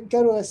either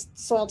go to a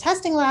soil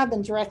testing lab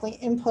and directly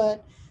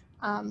input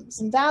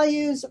some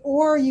values,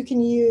 or you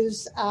can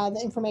use the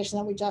information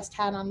that we just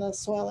had on the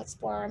Soil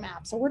Explorer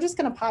map. So we're just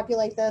gonna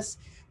populate this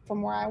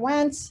from where I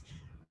went.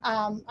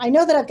 I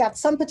know that I've got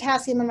some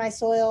potassium in my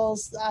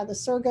soils. The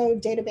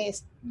Surgo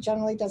database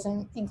generally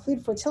doesn't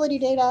include fertility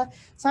data.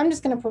 So I'm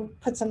just gonna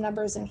put some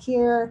numbers in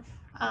here.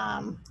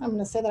 I'm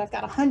gonna say that I've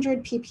got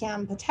 100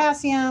 ppm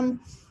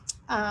potassium.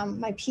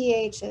 My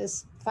pH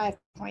is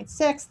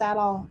 5.6, that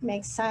all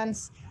makes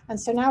sense. And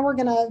so now we're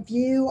gonna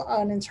view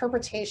an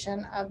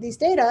interpretation of these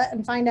data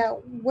and find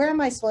out where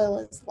my soil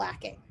is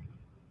lacking.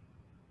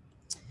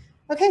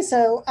 Okay,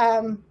 so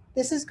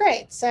this is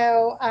great.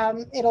 So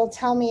it'll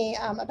tell me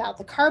about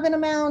the carbon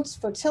amounts,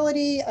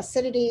 fertility,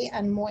 acidity,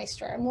 and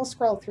moisture, and we'll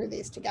scroll through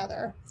these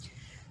together.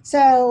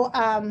 So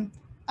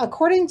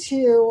according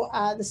to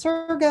the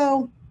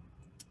Surgo,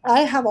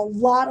 I have a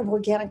lot of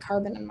organic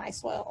carbon in my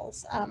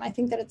soils. I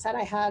think that it said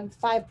I had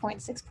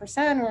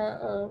 5.6%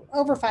 or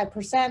over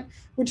 5%,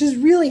 which is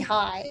really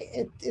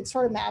high. It's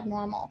sort of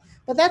abnormal,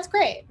 but that's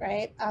great,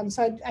 right?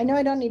 So I know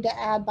I don't need to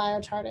add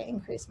biochar to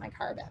increase my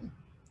carbon.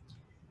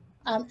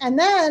 And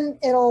then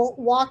it'll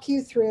walk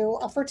you through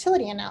a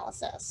fertility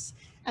analysis.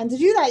 And to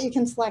do that, you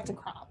can select a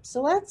crop.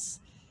 So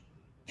let's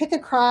pick a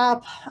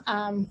crop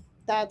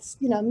that's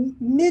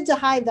mid to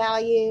high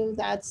value,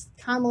 that's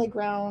commonly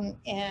grown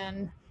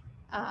in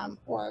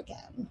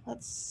Oregon.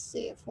 Let's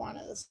see if one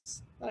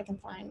is that I can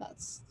find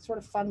that's sort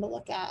of fun to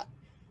look at.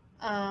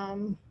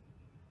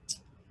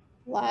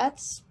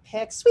 Let's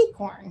pick sweet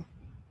corn.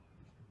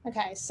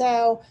 Okay,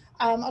 so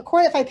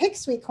if I pick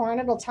sweet corn,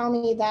 it'll tell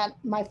me that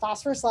my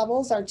phosphorus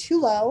levels are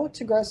too low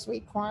to grow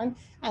sweet corn,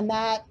 and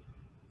that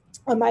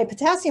my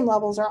potassium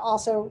levels are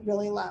also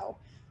really low.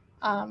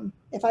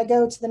 If I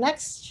go to the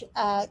next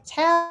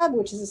tab,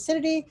 which is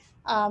acidity,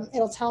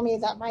 it'll tell me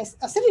that my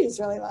acidity is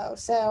really low.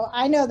 So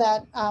I know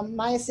that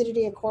my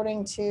acidity,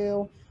 according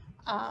to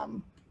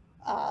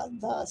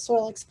the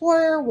Soil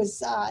Explorer,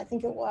 was, I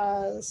think it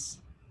was,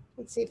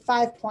 let's see,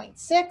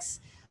 5.6.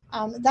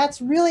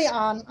 That's really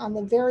on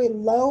the very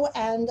low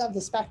end of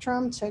the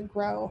spectrum to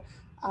grow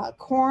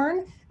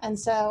corn. And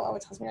so,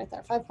 it tells me right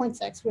there,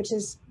 5.6, which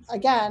is,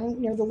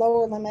 again, near the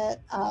lower limit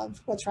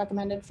of what's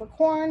recommended for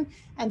corn.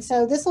 And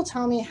so this will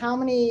tell me how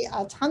many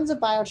tons of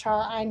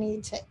biochar I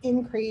need to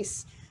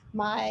increase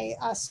my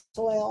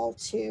soil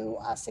to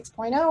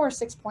 6.0 or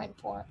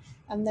 6.4.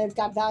 And they've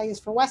got values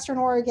for Western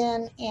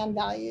Oregon and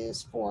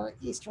values for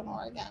Eastern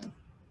Oregon.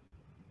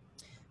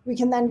 We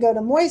can then go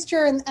to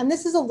moisture, and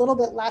this is a little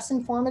bit less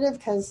informative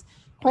because,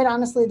 quite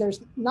honestly, there's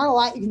not a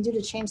lot you can do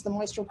to change the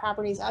moisture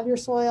properties of your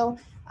soil,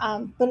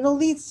 but it'll at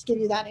least give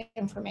you that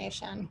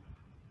information.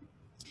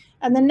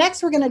 And then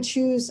next we're going to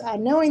choose,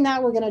 knowing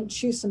that, we're going to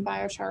choose some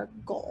biochar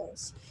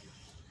goals.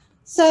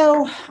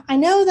 So I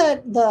know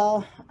that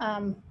the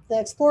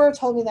Explorer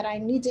told me that I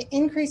need to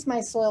increase my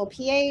soil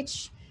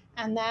pH,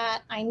 and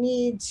that I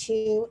need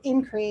to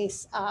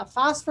increase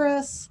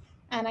phosphorus,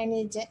 and I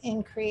need to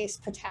increase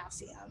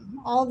potassium.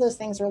 All of those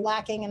things are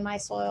lacking in my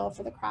soil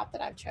for the crop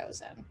that I've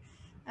chosen.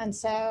 And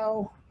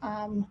so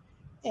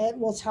it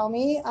will tell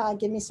me,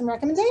 give me some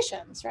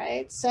recommendations,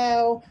 right?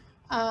 So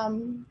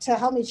to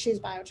help me choose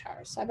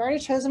biochar. So I've already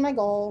chosen my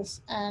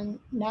goals, and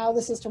now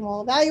the system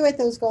will evaluate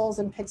those goals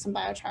and pick some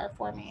biochar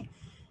for me.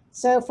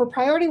 So for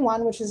priority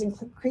 1, which is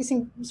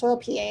increasing soil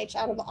pH,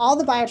 out of all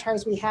the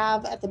biochars we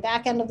have at the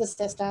back end of the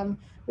system,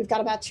 we've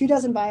got about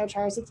 24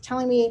 biochars. It's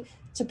telling me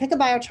to pick a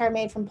biochar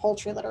made from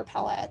poultry litter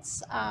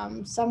pellets,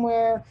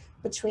 somewhere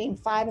between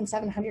 500 and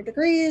 700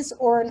 degrees,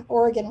 or an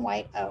Oregon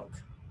white oak.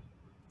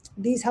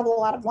 These have a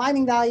lot of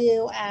liming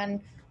value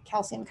and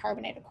calcium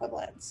carbonate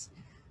equivalents.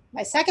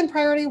 My second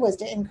priority was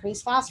to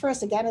increase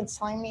phosphorus. Again, it's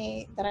telling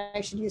me that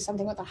I should use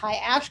something with a high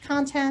ash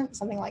content,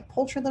 something like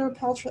poultry litter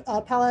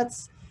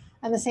pellets,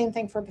 and the same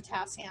thing for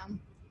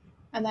potassium.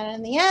 And then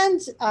in the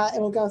end,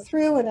 it will go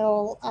through and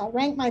it'll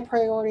rank my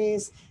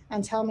priorities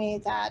and tell me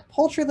that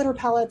poultry litter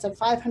pellets at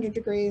 500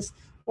 degrees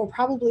will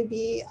probably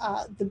be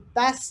the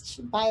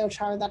best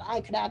biochar that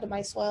I could add to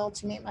my soil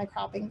to meet my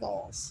cropping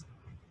goals.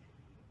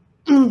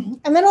 And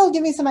then it'll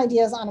give me some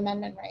ideas on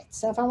amendment rates.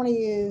 So if I want to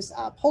use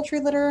poultry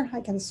litter, I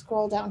can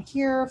scroll down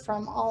here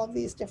from all of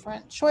these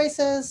different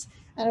choices,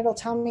 and it'll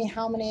tell me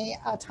how many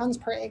tons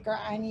per acre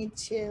I need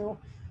to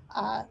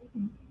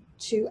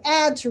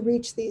add to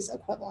reach these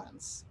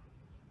equivalents.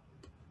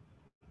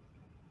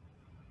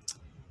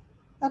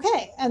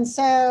 Okay, and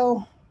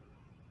so,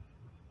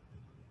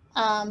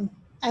 and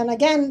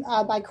again,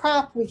 by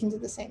crop, we can do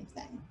the same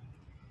thing.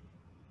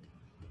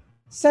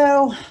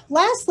 So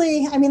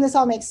lastly, I mean, this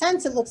all makes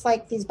sense. It looks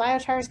like these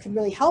biochars could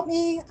really help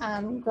me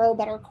grow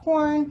better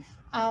corn.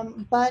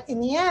 But in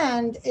the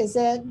end, is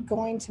it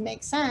going to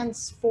make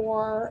sense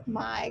for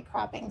my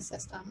cropping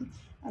system?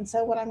 And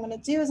so what I'm going to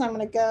do is I'm going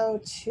to go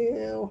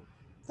to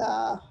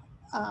the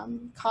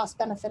cost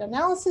benefit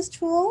analysis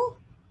tool.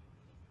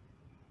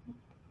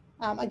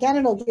 Again,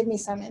 it'll give me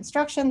some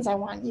instructions. I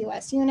want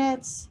US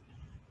units.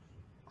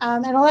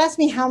 And it'll ask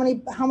me how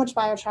much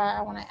biochar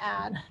I want to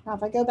add. Now,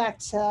 if I go back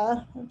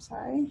to,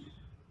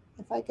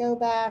 if I go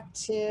back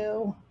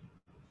to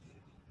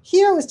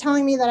here, it was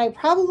telling me that I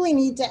probably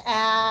need to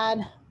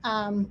add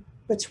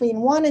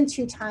between 1 and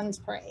 2 tons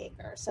per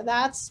acre. So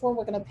that's what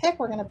we're going to pick.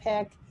 We're going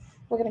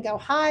to go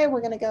high.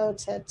 We're going to go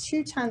to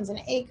 2 tons an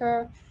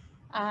acre.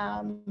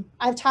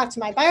 I've talked to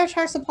my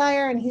biochar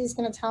supplier, and he's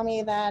going to tell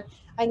me that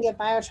I can get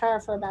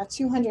biochar for about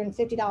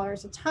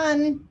 $250 a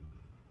ton.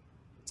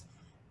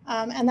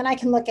 And then I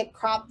can look at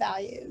crop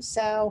values.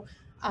 So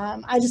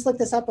I just looked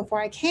this up before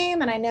I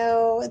came, and I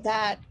know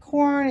that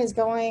corn is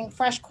going,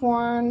 fresh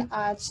corn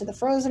to the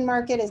frozen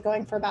market is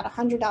going for about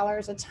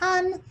 $100 a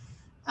ton.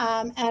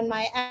 And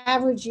my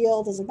average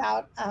yield is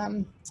about,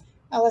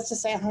 let's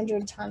just say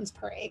 100 tons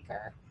per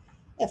acre.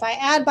 If I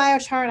add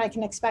biochar, and I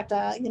can expect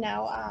a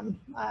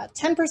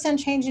 10%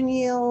 change in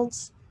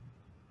yields,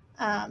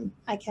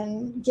 I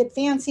can get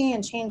fancy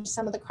and change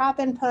some of the crop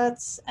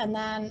inputs. And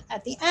then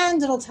at the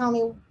end, it'll tell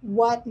me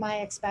what my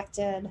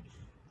expected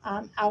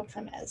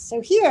outcome is.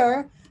 So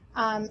here,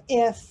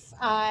 if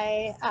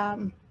I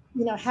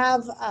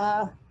have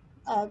a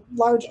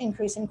large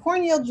increase in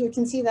corn yield, you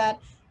can see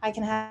that I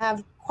can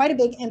have quite a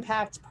big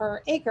impact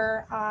per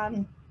acre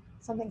on,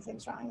 something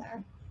seems wrong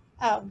there.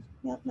 Oh,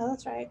 no,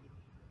 that's right.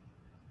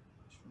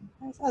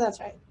 Oh, that's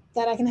right.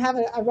 That I can have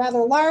a rather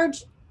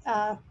large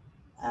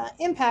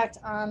impact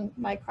on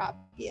my crop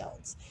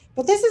yields.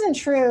 But this isn't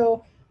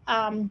true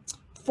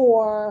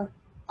for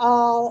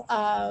all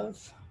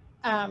of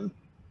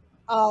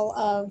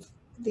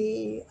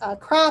the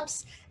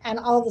crops and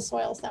all the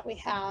soils that we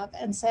have.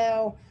 And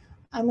so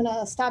I'm going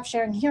to stop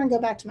sharing here and go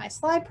back to my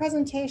slide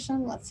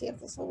presentation. Let's see if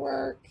this will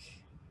work.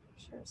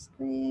 Share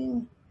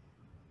screen.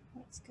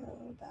 Let's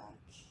go back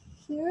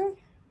here.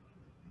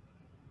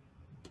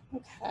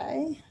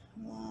 Okay.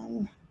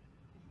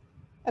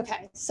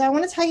 Okay, so I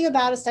want to tell you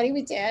about a study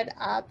we did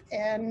up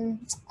in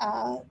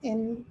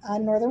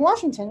northern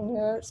Washington,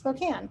 near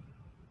Spokane.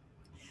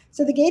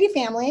 So the Gady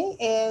family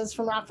is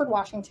from Rockford,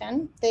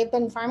 Washington. They've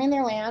been farming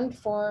their land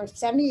for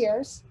 70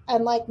 years.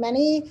 And like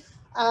many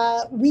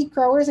wheat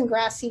growers and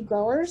grass seed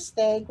growers,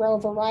 they grow a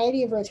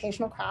variety of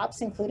rotational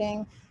crops,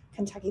 including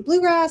Kentucky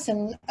bluegrass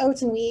and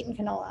oats and wheat and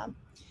canola.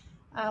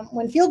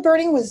 When field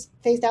burning was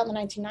phased out in the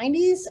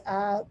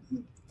 1990s,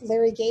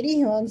 Larry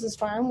Gady, who owns this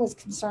farm, was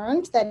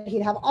concerned that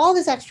he'd have all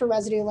this extra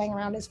residue laying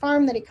around his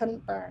farm that he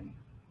couldn't burn.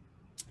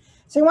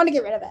 So he wanted to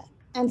get rid of it.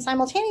 And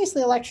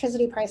simultaneously,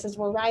 electricity prices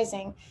were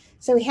rising.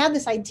 So he had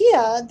this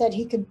idea that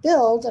he could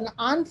build an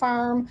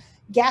on-farm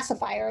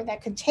gasifier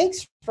that could take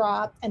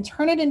straw and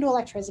turn it into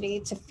electricity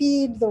to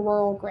feed the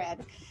rural grid.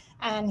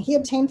 And he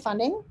obtained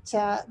funding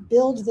to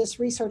build this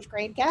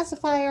research-grade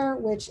gasifier,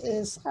 which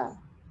is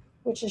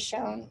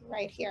shown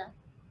right here.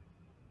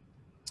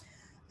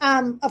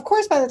 Of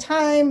course, by the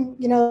time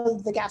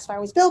the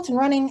gasifier was built and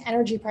running,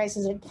 energy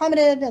prices had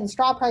plummeted and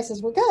straw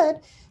prices were good.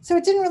 So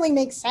it didn't really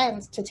make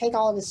sense to take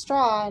all of his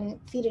straw and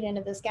feed it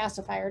into this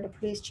gasifier to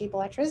produce cheap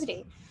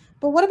electricity.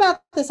 But what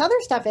about this other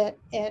stuff it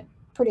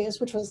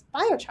produced, which was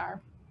biochar?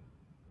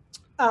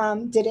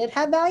 Did it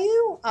have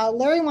value?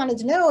 Larry wanted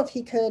to know if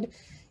he could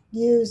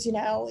use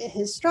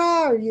his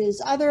straw or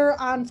use other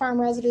on-farm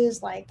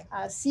residues like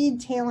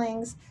seed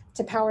tailings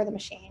to power the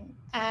machine.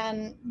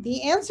 And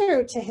the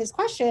answer to his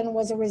question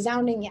was a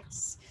resounding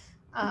yes.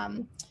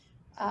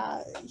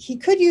 He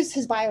could use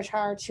his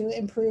biochar to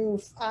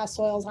improve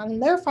soils on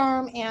their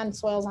farm and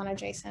soils on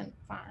adjacent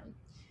farm.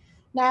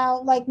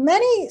 Now, like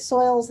many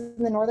soils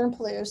in the northern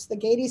Palouse, the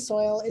Gady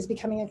soil is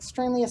becoming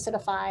extremely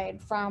acidified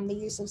from the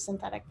use of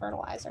synthetic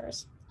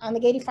fertilizers. On the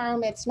Gady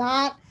farm, it's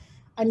not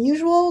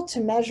unusual to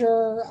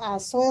measure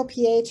soil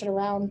pH at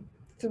around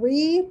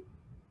 3,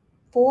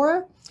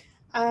 4,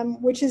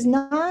 which is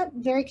not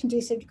very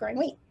conducive to growing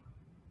wheat.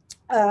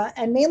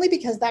 And mainly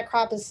because that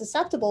crop is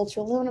susceptible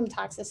to aluminum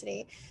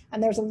toxicity.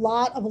 And there's a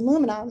lot of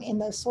aluminum in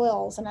those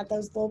soils. And at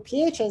those low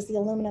pHs, the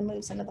aluminum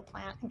moves into the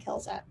plant and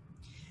kills it.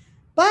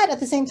 But at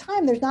the same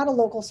time, there's not a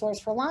local source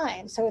for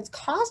lime. So it's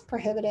cost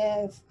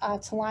prohibitive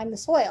to lime the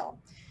soil.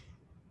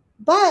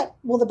 But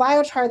will the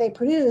biochar they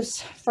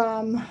produce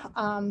from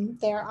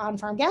their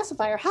on-farm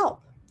gasifier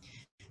help?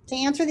 To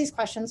answer these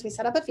questions, we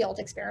set up a field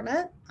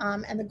experiment,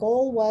 and the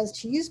goal was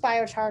to use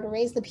biochar to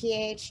raise the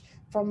pH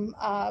from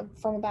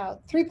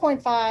about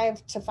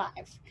 3.5 to 5.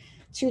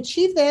 To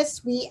achieve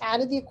this, we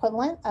added the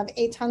equivalent of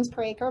 8 tons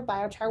per acre of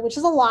biochar, which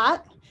is a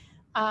lot.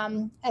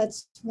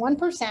 It's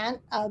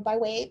 1% by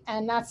weight,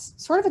 and that's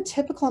sort of a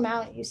typical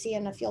amount you see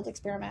in a field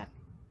experiment.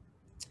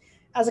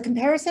 As a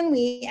comparison,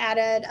 we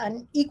added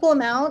an equal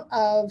amount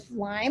of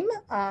lime,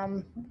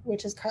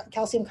 which is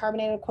calcium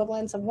carbonate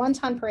equivalents of 1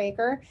 ton per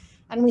acre,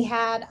 and we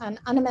had an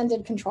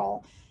unamended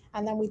control.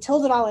 And then we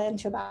tilled it all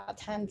into about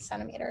 10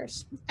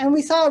 centimeters. And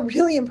we saw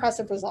really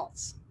impressive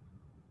results.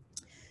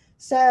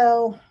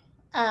 So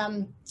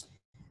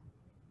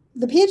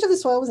the pH of the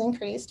soil was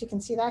increased. You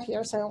can see that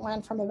here. So it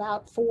went from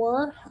about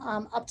 4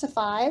 up to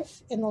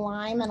 5 in the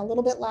lime and a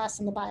little bit less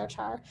in the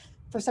biochar.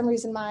 For some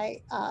reason,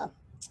 my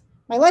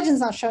legend's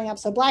not showing up.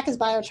 So black is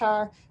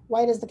biochar,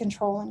 white is the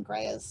control, and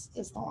gray is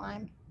the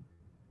lime.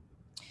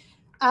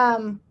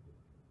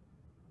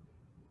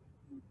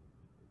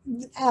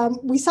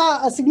 We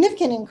saw a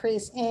significant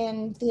increase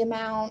in the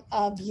amount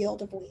of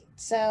yield of wheat.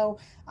 So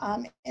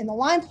in the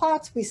lime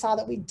plots, we saw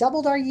that we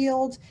doubled our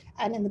yield,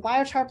 and in the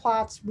biochar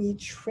plots, we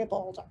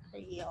tripled our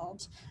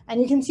yield. And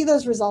you can see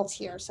those results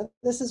here. So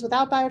this is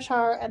without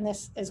biochar, and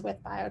this is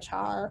with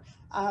biochar,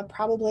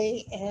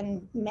 probably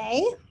in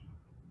May.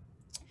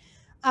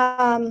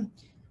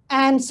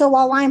 And so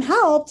while lime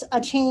helped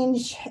a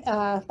change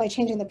by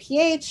changing the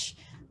pH,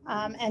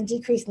 and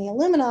decreasing the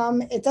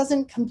aluminum, it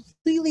doesn't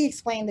completely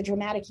explain the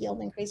dramatic yield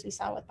increase we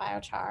saw with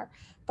biochar.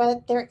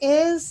 But there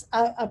is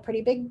a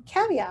pretty big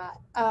caveat.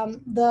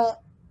 The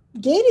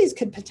Gades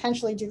could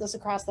potentially do this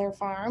across their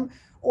farm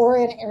or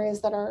in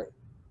areas that are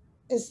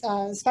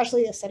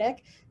especially acidic,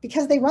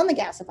 because they run the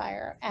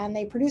gasifier and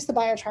they produce the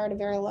biochar at a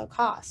very low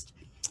cost.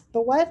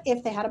 But what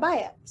if they had to buy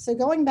it? So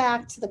going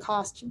back to the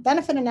cost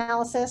benefit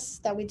analysis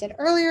that we did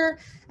earlier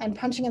and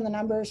punching in the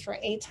numbers for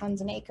 8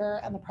 tons an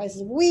acre and the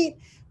prices of wheat,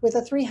 with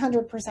a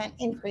 300%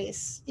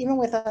 increase, even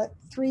with a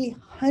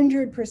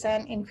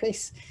 300%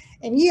 increase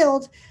in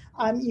yield,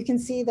 you can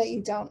see that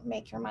you don't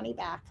make your money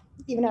back,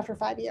 even after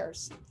 5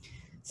 years.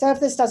 So if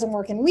this doesn't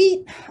work in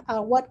wheat,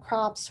 what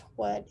crops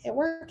would it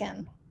work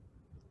in?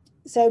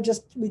 So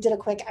we did a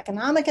quick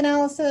economic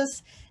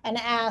analysis and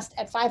asked,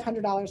 at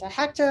 $500 a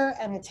hectare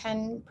and a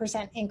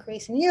 10%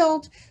 increase in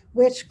yield,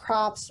 which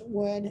crops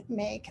would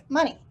make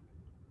money?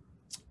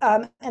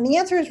 And the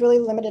answer is really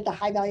limited to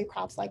high value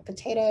crops like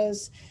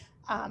potatoes.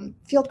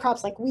 Field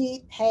crops like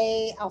wheat,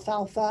 hay,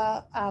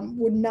 alfalfa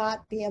would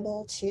not be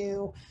able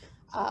to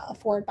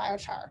afford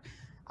biochar.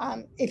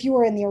 If you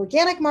were in the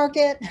organic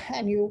market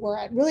and you were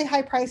at really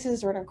high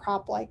prices, or in a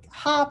crop like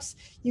hops,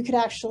 you could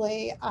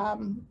actually,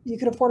 you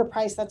could afford a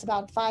price that's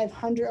about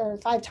 500 or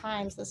 5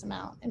 times this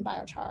amount in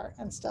biochar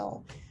and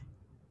still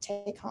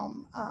take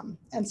home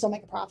and still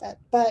make a profit.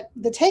 But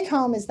the take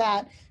home is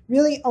that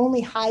really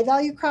only high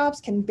value crops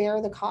can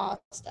bear the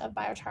cost of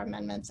biochar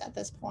amendments at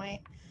this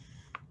point.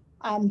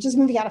 Just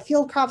moving out of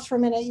field crops for a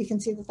minute, you can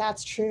see that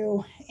that's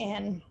true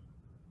in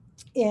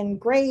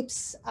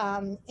grapes,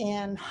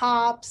 in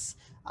hops,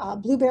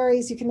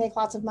 blueberries. You can make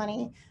lots of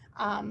money.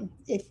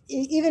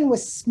 Even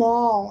with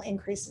small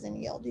increases in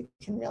yield, you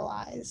can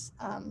realize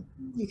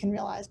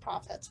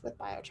profits with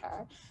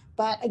biochar.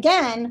 But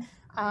again,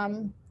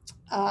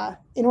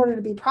 in order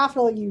to be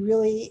profitable, you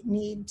really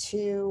need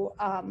to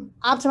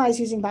optimize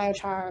using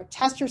biochar,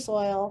 test your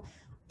soil,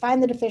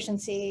 find the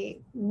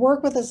deficiency,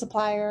 work with a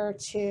supplier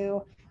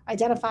to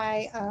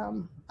identify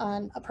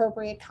an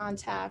appropriate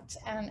contact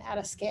and at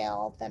a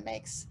scale that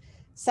makes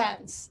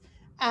sense.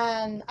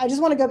 And I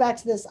just want to go back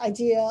to this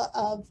idea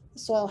of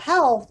soil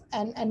health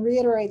and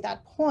reiterate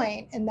that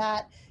point, in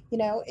that, you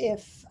know,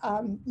 if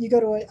you go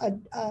to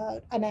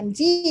an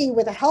MD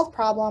with a health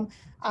problem,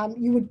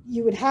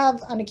 you would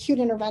have an acute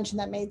intervention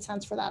that made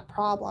sense for that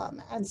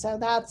problem. And so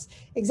that's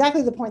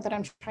exactly the point that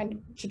I'm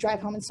trying to drive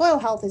home in soil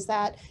health, is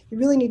that you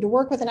really need to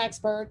work with an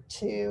expert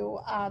to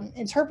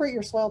interpret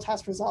your soil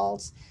test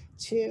results,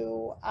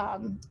 to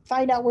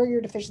find out where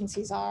your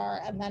deficiencies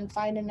are, and then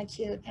find an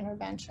acute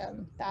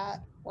intervention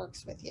that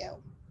works with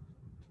you.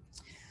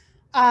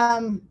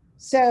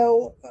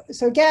 So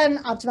again,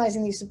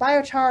 optimizing the use of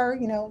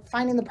biochar, you know,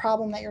 finding the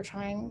problem that you're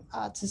trying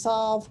to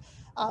solve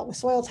with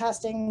soil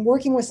testing,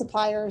 working with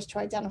suppliers to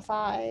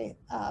identify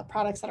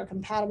products that are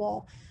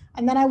compatible.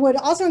 And then I would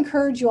also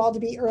encourage you all to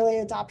be early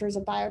adopters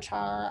of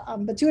biochar,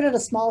 but do it at a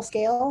small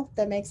scale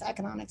that makes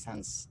economic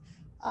sense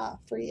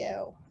for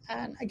you.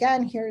 And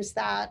again, here's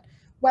that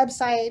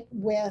website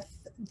with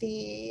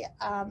the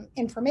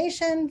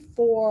information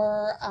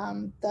for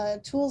the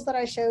tools that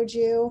I showed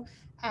you.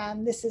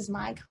 And this is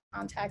my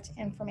contact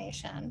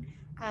information.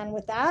 And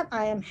with that,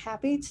 I am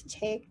happy to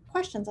take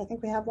questions. I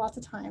think we have lots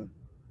of time.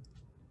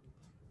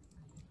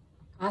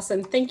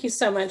 Awesome. Thank you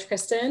so much,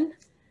 Kristin.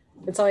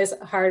 It's always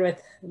hard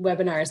with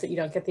webinars that you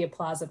don't get the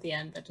applause at the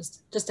end, but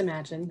just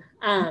imagine.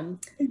 And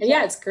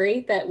yeah, it's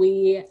great that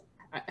we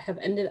have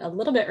ended a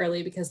little bit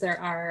early, because there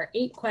are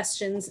 8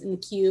 questions in the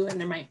queue and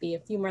there might be a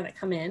few more that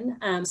come in.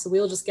 So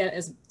we'll just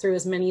get through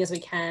as many as we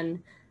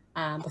can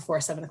before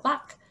 7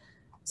 o'clock.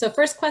 So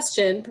first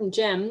question from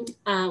Jim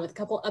with a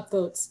couple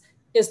upvotes.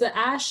 Is the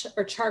ash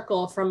or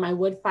charcoal from my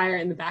wood fire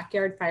in the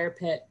backyard fire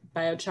pit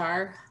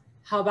biochar?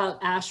 How about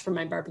ash from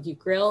my barbecue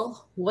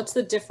grill? What's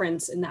the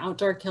difference in the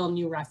outdoor kiln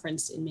you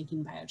referenced in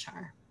making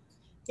biochar?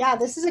 Yeah,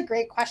 this is a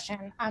great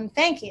question.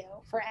 Thank you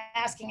for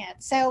asking it.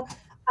 So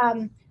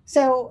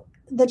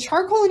the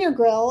charcoal in your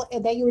grill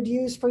that you would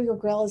use for your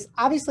grill is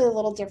obviously a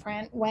little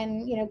different.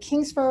 When,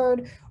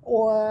 Kingsford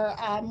or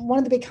one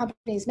of the big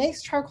companies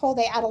makes charcoal,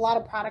 they add a lot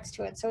of products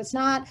to it. So it's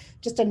not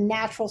just a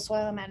natural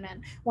soil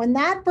amendment. When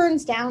that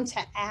burns down to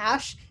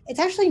ash, it's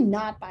actually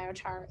not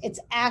biochar, it's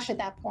ash at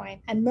that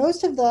point. And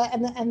most of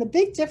the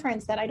big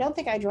difference that I don't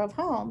think I drove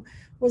home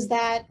was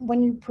that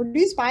when you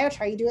produce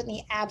biochar, you do it in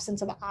the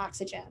absence of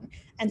oxygen.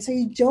 And so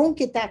you don't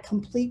get that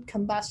complete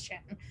combustion.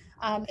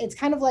 It's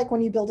kind of like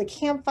when you build a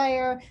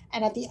campfire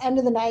and at the end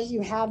of the night,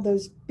 you have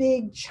those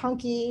big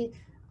chunky,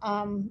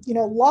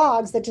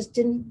 logs that just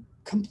didn't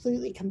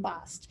completely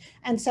combust.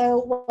 And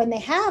so when they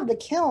have the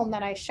kiln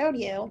that I showed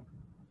you,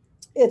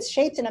 it's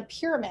shaped in a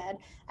pyramid.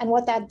 And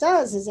what that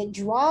does is it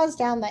draws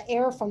down the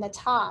air from the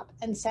top.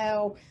 And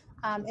so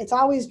it's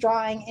always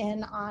drawing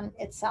in on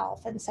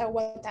itself. And so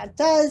what that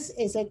does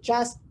is it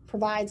just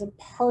provides a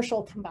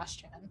partial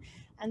combustion.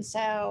 And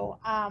so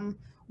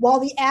while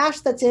the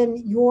ash that's in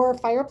your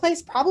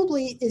fireplace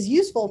probably is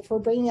useful for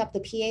bringing up the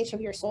pH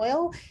of your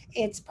soil,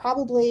 it's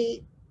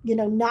probably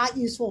not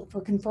useful for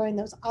conferring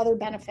those other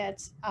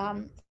benefits,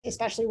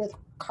 especially with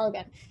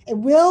carbon. It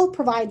will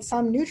provide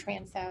some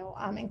nutrients though,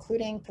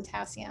 including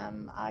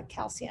potassium,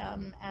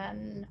 calcium,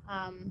 and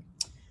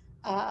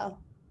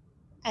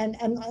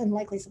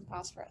likely some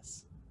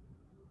phosphorus.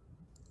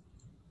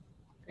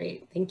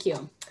 Great, thank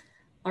you.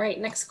 All right,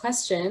 next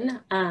question.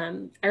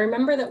 I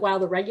remember that while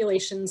the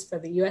regulations for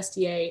the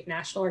USDA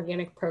National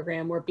Organic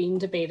Program were being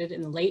debated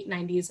in the late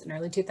 90s and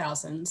early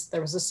 2000s,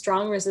 there was a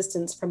strong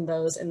resistance from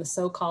those in the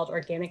so-called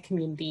organic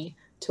community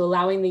to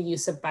allowing the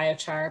use of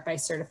biochar by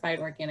certified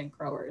organic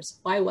growers.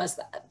 Why was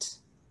that?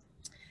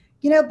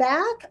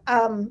 Back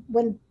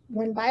when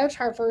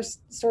biochar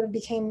first sort of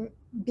being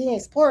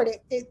explored,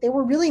 they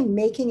were really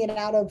making it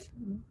out of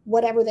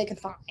whatever they could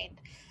find.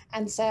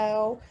 And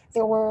so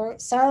there were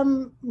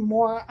some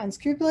more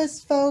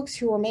unscrupulous folks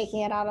who were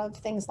making it out of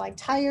things like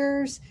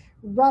tires,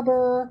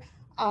 rubber,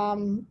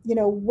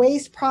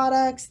 waste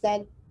products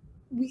that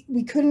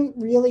we couldn't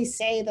really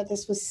say that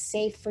this was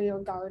safe for your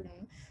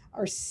garden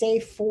or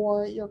safe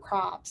for your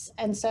crops.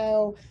 And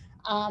so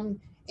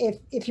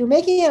if you're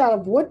making it out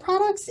of wood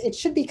products, it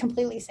should be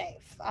completely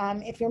safe.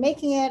 If you're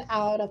making it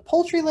out of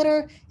poultry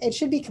litter, it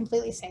should be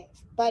completely safe.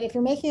 But if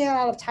you're making it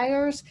out of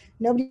tires,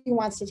 nobody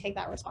wants to take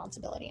that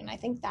responsibility. And I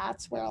think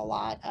that's where a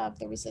lot of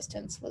the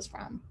resistance was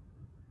from.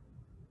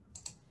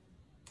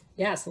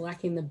 Yeah, so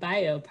lacking the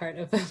bio part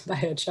of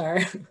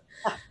biochar.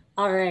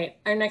 All right,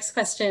 our next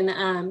question.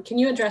 Can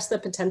you address the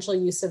potential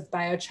use of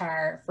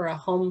biochar for a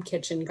home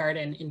kitchen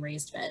garden in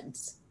raised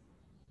beds?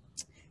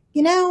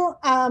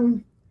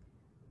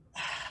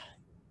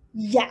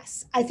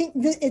 Yes, I think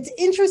it's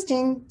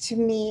interesting to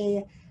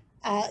me.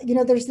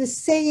 There's this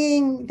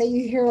saying that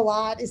you hear a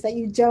lot is that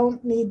you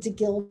don't need to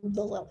gild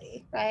the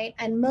lily, right?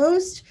 And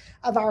most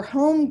of our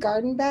home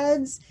garden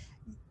beds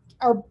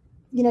are,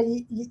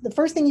 the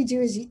first thing you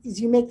do is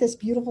you make this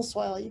beautiful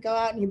soil. You go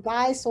out and you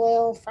buy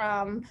soil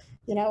from,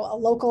 a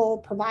local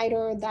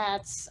provider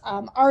that's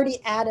already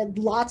added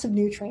lots of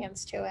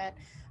nutrients to it.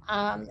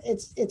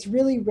 It's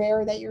really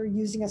rare that you're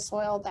using a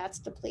soil that's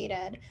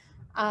depleted.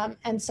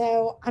 And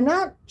so I'm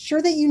not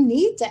sure that you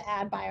need to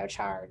add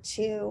biochar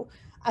to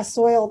a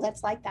soil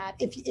that's like that.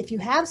 If you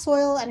have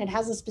soil and it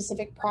has a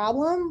specific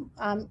problem,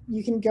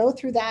 you can go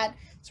through that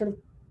sort of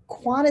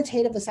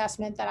quantitative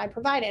assessment that I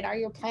provided. Are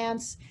your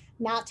plants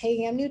not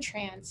taking up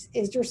nutrients?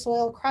 Is your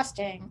soil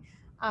crusting?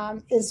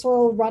 Is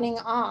soil running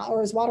off,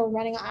 or is water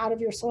running out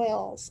of your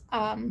soils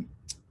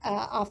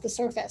off the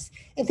surface?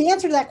 If the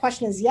answer to that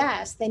question is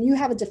yes, then you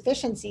have a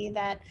deficiency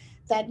that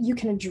you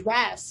can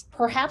address,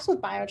 perhaps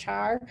with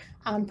biochar,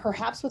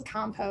 perhaps with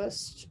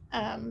compost,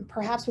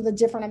 perhaps with a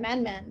different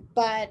amendment.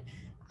 But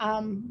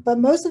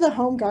most of the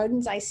home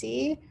gardens I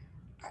see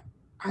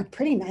are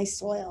pretty nice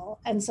soil.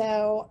 And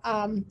so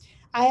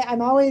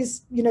I'm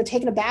always,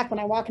 taken aback when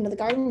I walk into the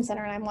garden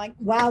center and I'm like,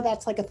 wow,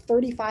 that's like a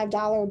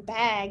 $35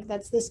 bag.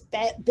 That's this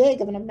big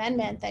of an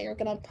amendment that you're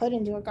going to put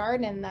into a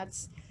garden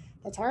that's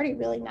already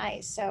really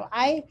nice. So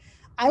I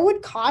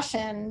would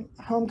caution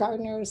home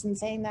gardeners in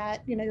saying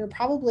that, you're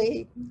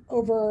probably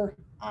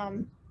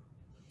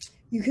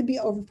you could be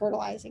over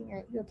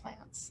fertilizing your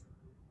plants.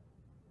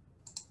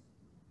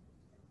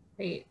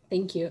 Great,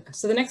 thank you.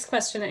 So the next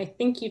question, I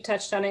think you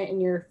touched on it in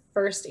your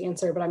first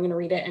answer, but I'm going to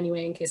read it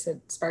anyway in case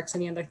it sparks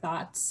any other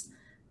thoughts.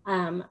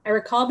 I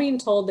recall being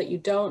told that you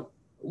don't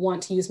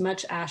want to use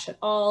much ash at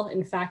all.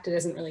 In fact, it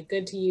isn't really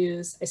good to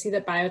use. I see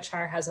that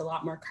biochar has a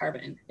lot more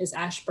carbon. Is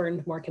ash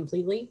burned more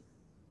completely?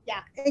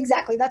 Yeah,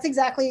 exactly. That's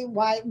exactly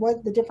what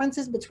the difference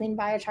is between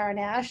biochar and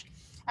ash.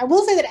 I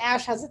will say that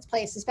ash has its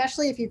place,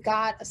 especially if you've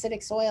got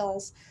acidic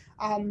soils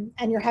and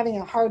you're having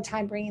a hard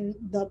time bringing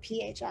the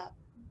pH up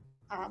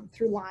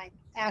through lime.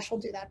 Ash will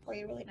do that for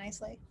you really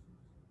nicely.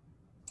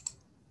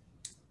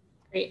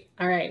 Great.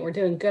 All right, we're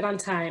doing good on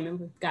time, and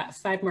we've got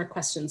 5 more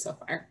questions so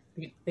far.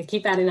 They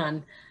keep adding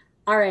on.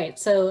 All right,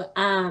 so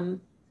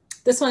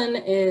this one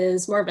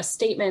is more of a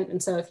statement,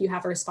 and so if you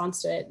have a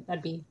response to it,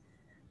 that'd be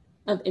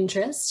of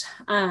interest.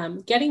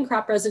 Getting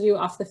crop residue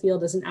off the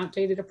field is an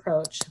outdated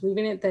approach.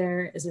 Leaving it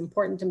there is an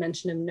important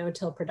dimension of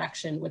no-till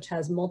production, which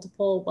has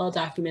multiple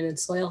well-documented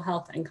soil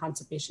health and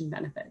conservation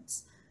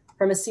benefits.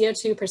 From a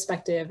CO2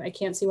 perspective, I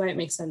can't see why it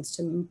makes sense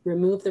to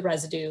remove the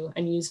residue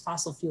and use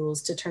fossil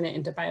fuels to turn it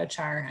into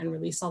biochar and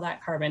release all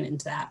that carbon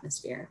into the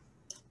atmosphere.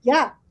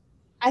 Yeah,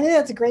 I think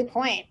that's a great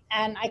point,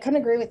 and I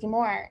couldn't agree with you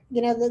more.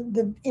 You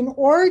know, in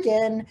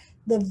Oregon,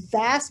 the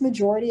vast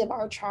majority of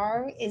our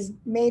char is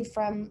made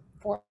from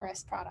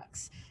forest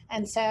products.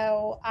 And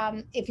so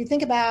if you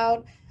think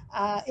about,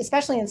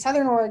 especially in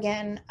Southern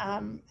Oregon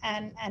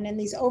and in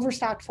these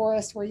overstocked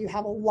forests where you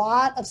have a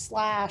lot of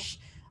slash,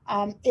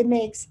 it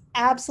makes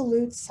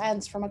absolute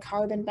sense from a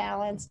carbon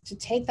balance to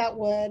take that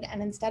wood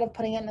and instead of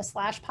putting it in a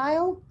slash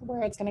pile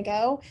where it's going to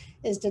go,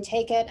 is to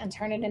take it and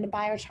turn it into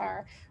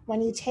biochar.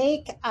 When you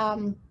take,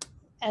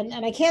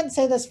 and I can't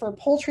say this for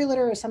poultry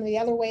litter or some of the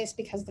other waste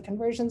because the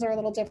conversions are a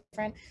little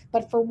different,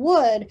 but for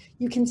wood,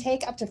 you can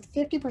take up to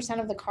 50%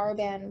 of the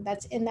carbon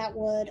that's in that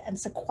wood and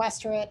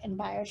sequester it in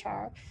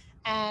biochar.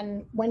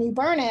 And when you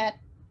burn it,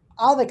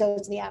 all that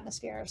goes to the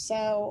atmosphere.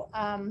 So,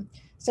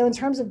 so in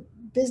terms of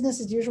business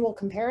as usual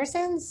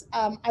comparisons,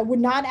 I would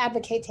not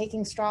advocate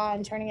taking straw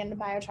and turning it into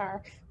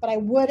biochar, but I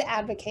would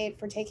advocate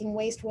for taking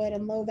waste wood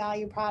and low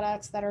value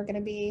products that are going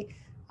to be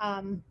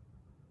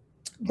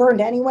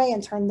burned anyway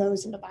and turn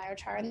those into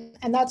biochar.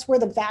 And that's where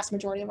the vast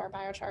majority of our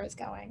biochar is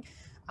going.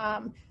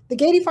 The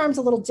Gady farm's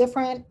a little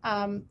different.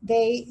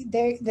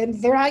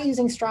 They're not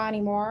using straw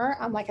anymore.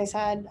 Like I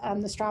said,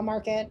 the straw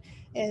market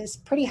is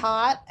pretty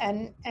hot.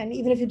 And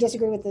even if you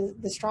disagree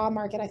with the straw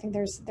market, I think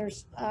there's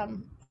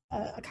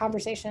a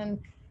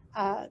conversation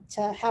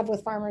to have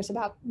with farmers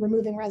about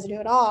removing residue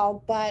at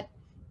all. But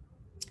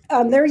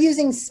they're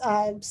using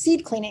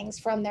seed cleanings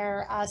from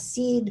their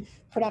seed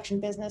production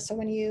business. So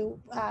when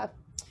you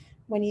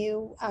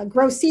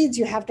grow seeds,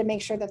 you have to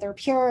make sure that they're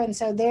pure. And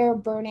so they're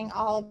burning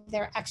all of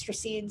their extra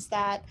seeds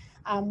that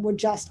would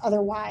just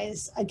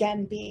otherwise,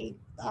 again, be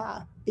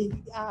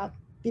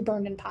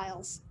burned in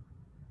piles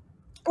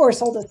or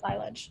sold as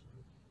silage.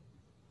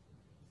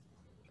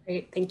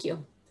 Great, thank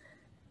you.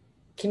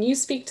 Can you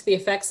speak to the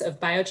effects of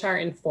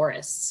biochar in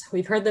forests?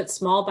 We've heard that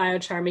small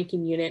biochar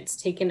making units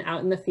taken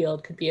out in the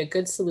field could be a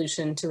good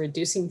solution to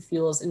reducing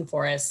fuels in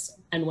forests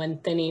and when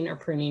thinning or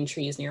pruning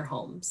trees near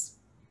homes.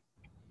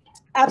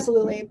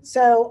 Absolutely.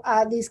 So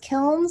these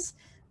kilns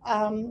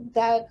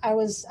that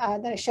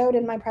I showed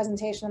in my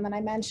presentation and that I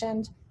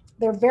mentioned,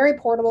 they're very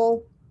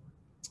portable.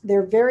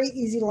 They're very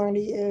easy to learn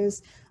to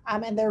use,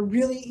 and they're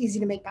really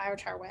easy to make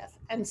biochar with.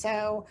 And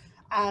so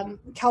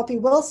Kelpie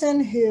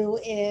Wilson, who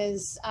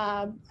is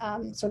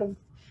sort of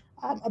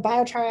a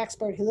biochar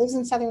expert who lives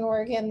in Southern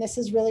Oregon, this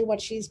is really what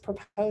she's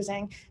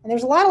proposing. And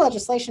there's a lot of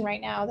legislation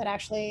right now that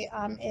actually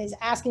is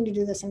asking to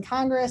do this in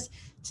Congress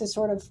to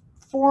sort of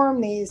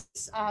form these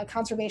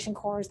conservation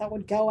corps that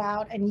would go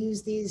out and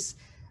use these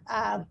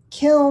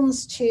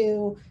kilns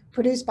to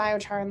produce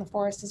biochar in the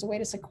forest as a way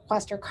to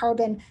sequester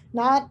carbon,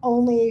 not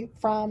only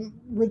from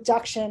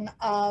reduction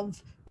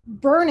of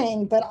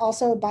burning, but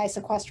also by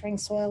sequestering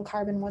soil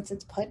carbon once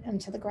it's put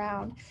into the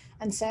ground.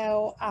 And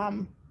so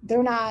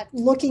they're not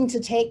looking to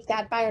take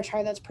that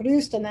biochar that's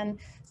produced and then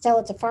sell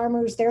it to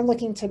farmers. They're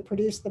looking to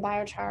produce the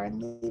biochar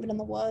and leave it in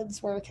the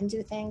woods where it can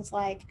do things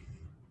like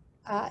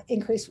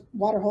increase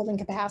water holding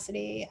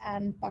capacity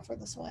and buffer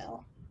the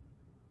soil.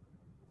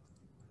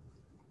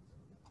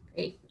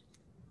 Great.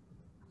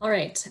 All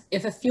right,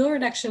 if a fuel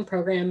reduction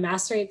program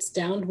macerates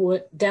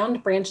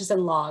downed branches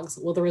and logs,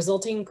 will the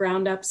resulting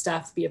ground up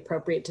stuff be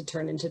appropriate to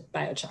turn into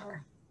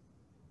biochar?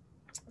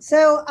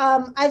 So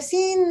I've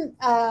seen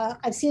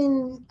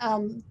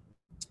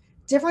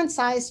different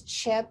sized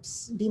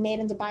chips be made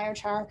into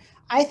biochar.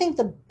 I think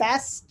the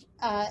best,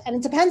 and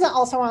it depends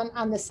also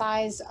on the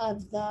size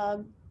of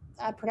the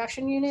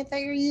production unit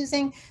that you're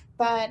using,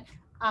 but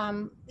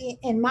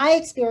in my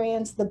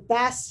experience, the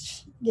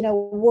best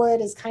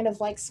wood is kind of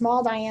like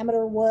small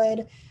diameter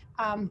wood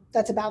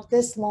that's about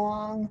this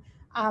long.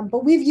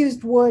 But we've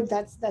used wood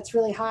that's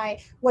really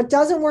high. What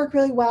doesn't work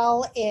really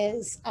well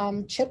is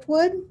chipped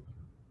wood.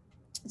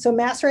 So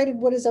macerated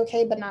wood is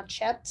okay, but not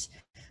chipped.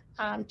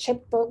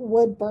 Chipped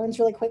wood burns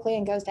really quickly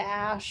and goes to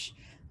ash.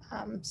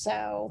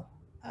 So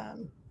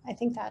I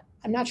think that,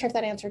 I'm not sure if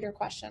that answered your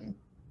question.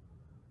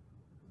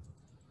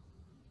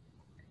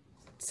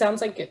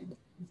 Sounds like it,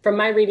 from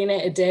my reading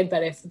it did,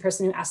 but if the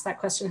person who asked that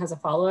question has a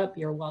follow-up,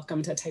 you're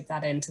welcome to type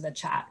that into the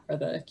chat or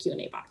the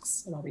Q&A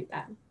box, and I'll read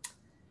that.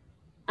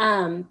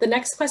 The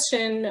next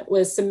question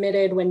was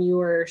submitted when you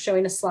were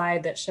showing a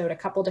slide that showed a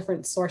couple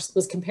different sources,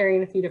 was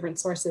comparing a few different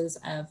sources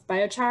of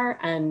biochar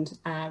and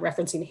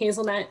referencing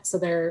hazelnut. So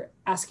they're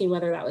asking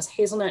whether that was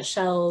hazelnut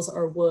shells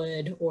or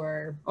wood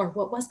or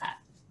what was that?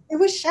 It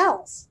was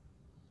shells.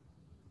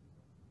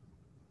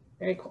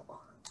 Very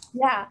cool.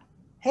 Yeah.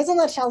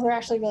 Hazelnut shells are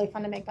actually really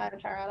fun to make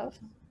biochar out of.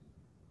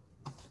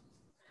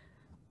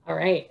 All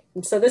right,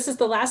 and so this is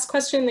the last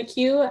question in the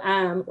queue.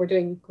 We're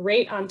doing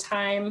great on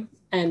time.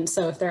 And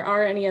so if there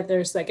are any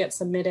others that get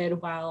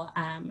submitted while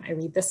I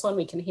read this one,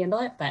 we can handle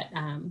it. But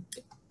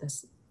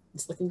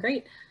it's looking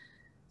great.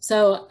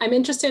 So I'm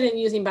interested in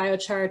using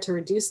biochar to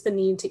reduce the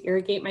need to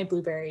irrigate my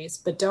blueberries,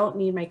 but don't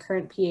need my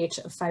current pH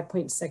of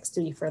 5.6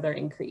 to be further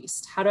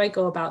increased. How do I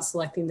go about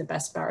selecting the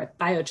best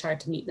biochar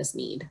to meet this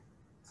need?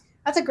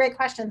 That's a great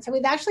question. So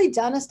we've actually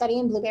done a study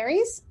in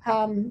blueberries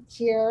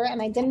here,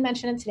 and I didn't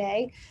mention it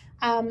today.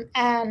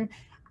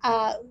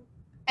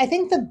 I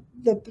think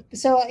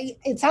so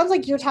it sounds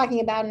like you're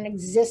talking about an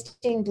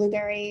existing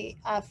blueberry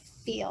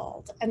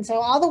field. And so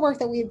all the work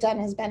that we've done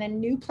has been in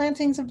new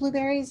plantings of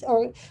blueberries,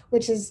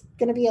 which is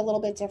going to be a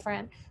little bit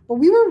different. But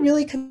we were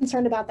really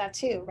concerned about that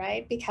too,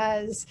 right?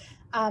 Because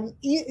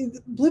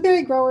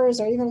blueberry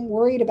growers are even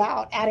worried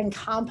about adding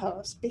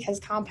compost because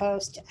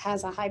compost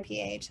has a high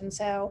pH. And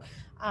so,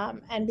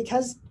 and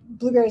because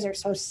blueberries are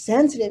so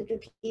sensitive to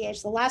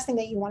pH, the last thing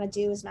that you want to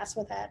do is mess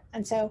with it.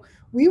 And so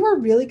we were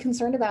really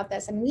concerned about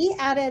this, and we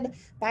added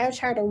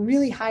biochar at a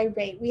really high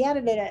rate. We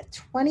added it at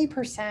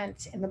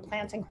 20% in the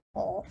planting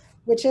hole,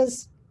 which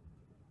is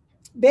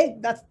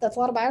big. That's a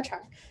lot of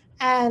biochar.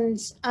 And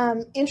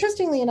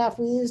interestingly enough,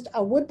 we used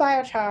a wood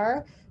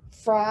biochar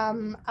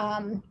from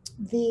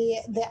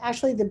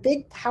the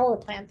big power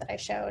plant that I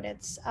showed.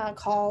 It's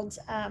called,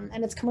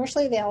 and it's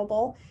commercially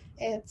available.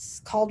 It's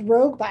called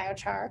Rogue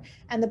Biochar,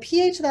 and the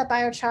pH of that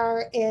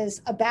biochar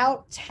is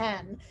about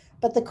 10.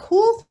 But the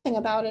cool thing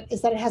about it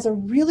is that it has a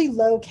really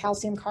low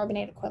calcium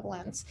carbonate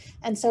equivalence,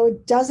 and so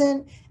it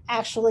doesn't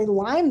actually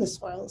lime the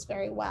soils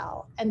very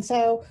well. And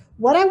so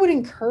what I would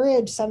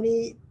encourage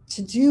somebody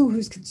to do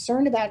who's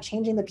concerned about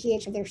changing the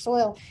pH of their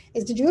soil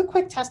is to do a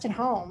quick test at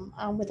home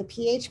with a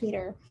pH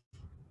meter.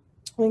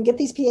 We can get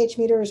these pH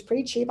meters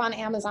pretty cheap on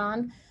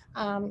Amazon,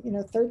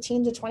 $13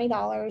 to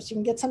 $20. You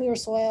can get some of your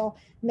soil,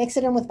 mix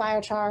it in with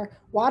biochar,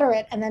 water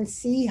it, and then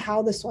see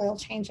how the soil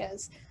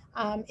changes.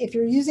 If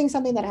you're using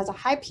something that has a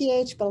high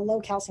pH but a low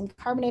calcium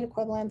carbonate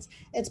equivalence,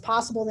 it's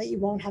possible that you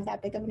won't have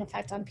that big of an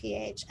effect on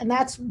pH. And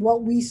that's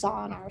what we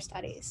saw in our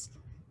studies.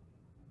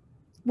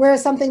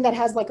 Whereas something that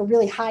has like a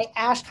really high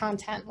ash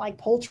content, like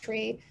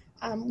poultry,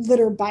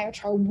 litter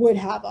biochar would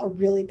have a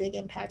really big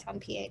impact on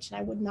pH, and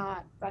I would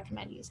not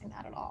recommend using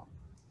that at all.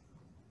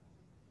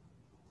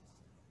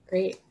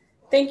 Great.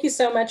 Thank you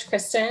so much,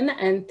 Kristin,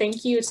 and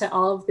thank you to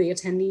all of the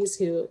attendees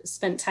who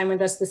spent time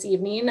with us this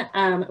evening.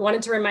 I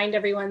wanted to remind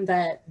everyone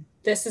that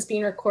this is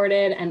being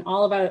recorded, and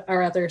all of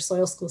our other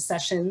Soil School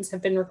sessions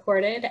have been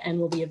recorded and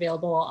will be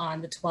available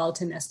on the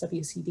Tualatin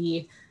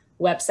SWCD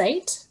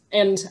website,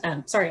 and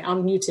on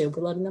YouTube.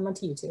 We're loading them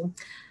onto YouTube.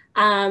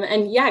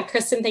 And yeah,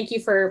 Kristin, thank you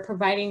for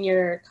providing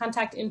your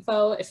contact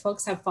info. If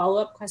folks have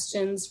follow-up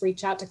questions,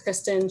 reach out to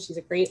Kristin. She's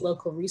a great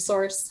local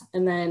resource.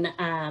 And then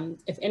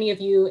if any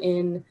of you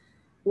in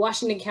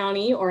Washington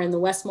County or in the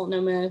West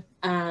Multnomah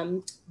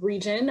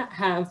region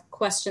have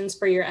questions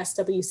for your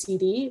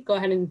SWCD, go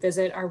ahead and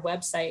visit our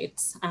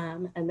website.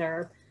 And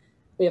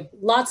we have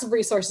lots of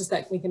resources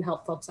that we can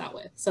help folks out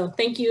with. So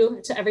thank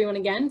you to everyone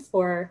again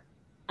for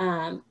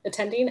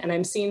attending, and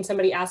I'm seeing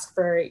somebody ask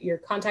for your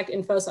contact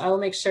info, so I will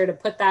make sure to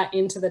put that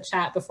into the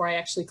chat before I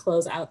actually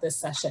close out this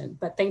session.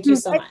 But thank you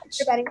so much.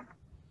 Everybody.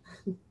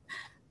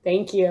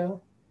 Thank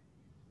you.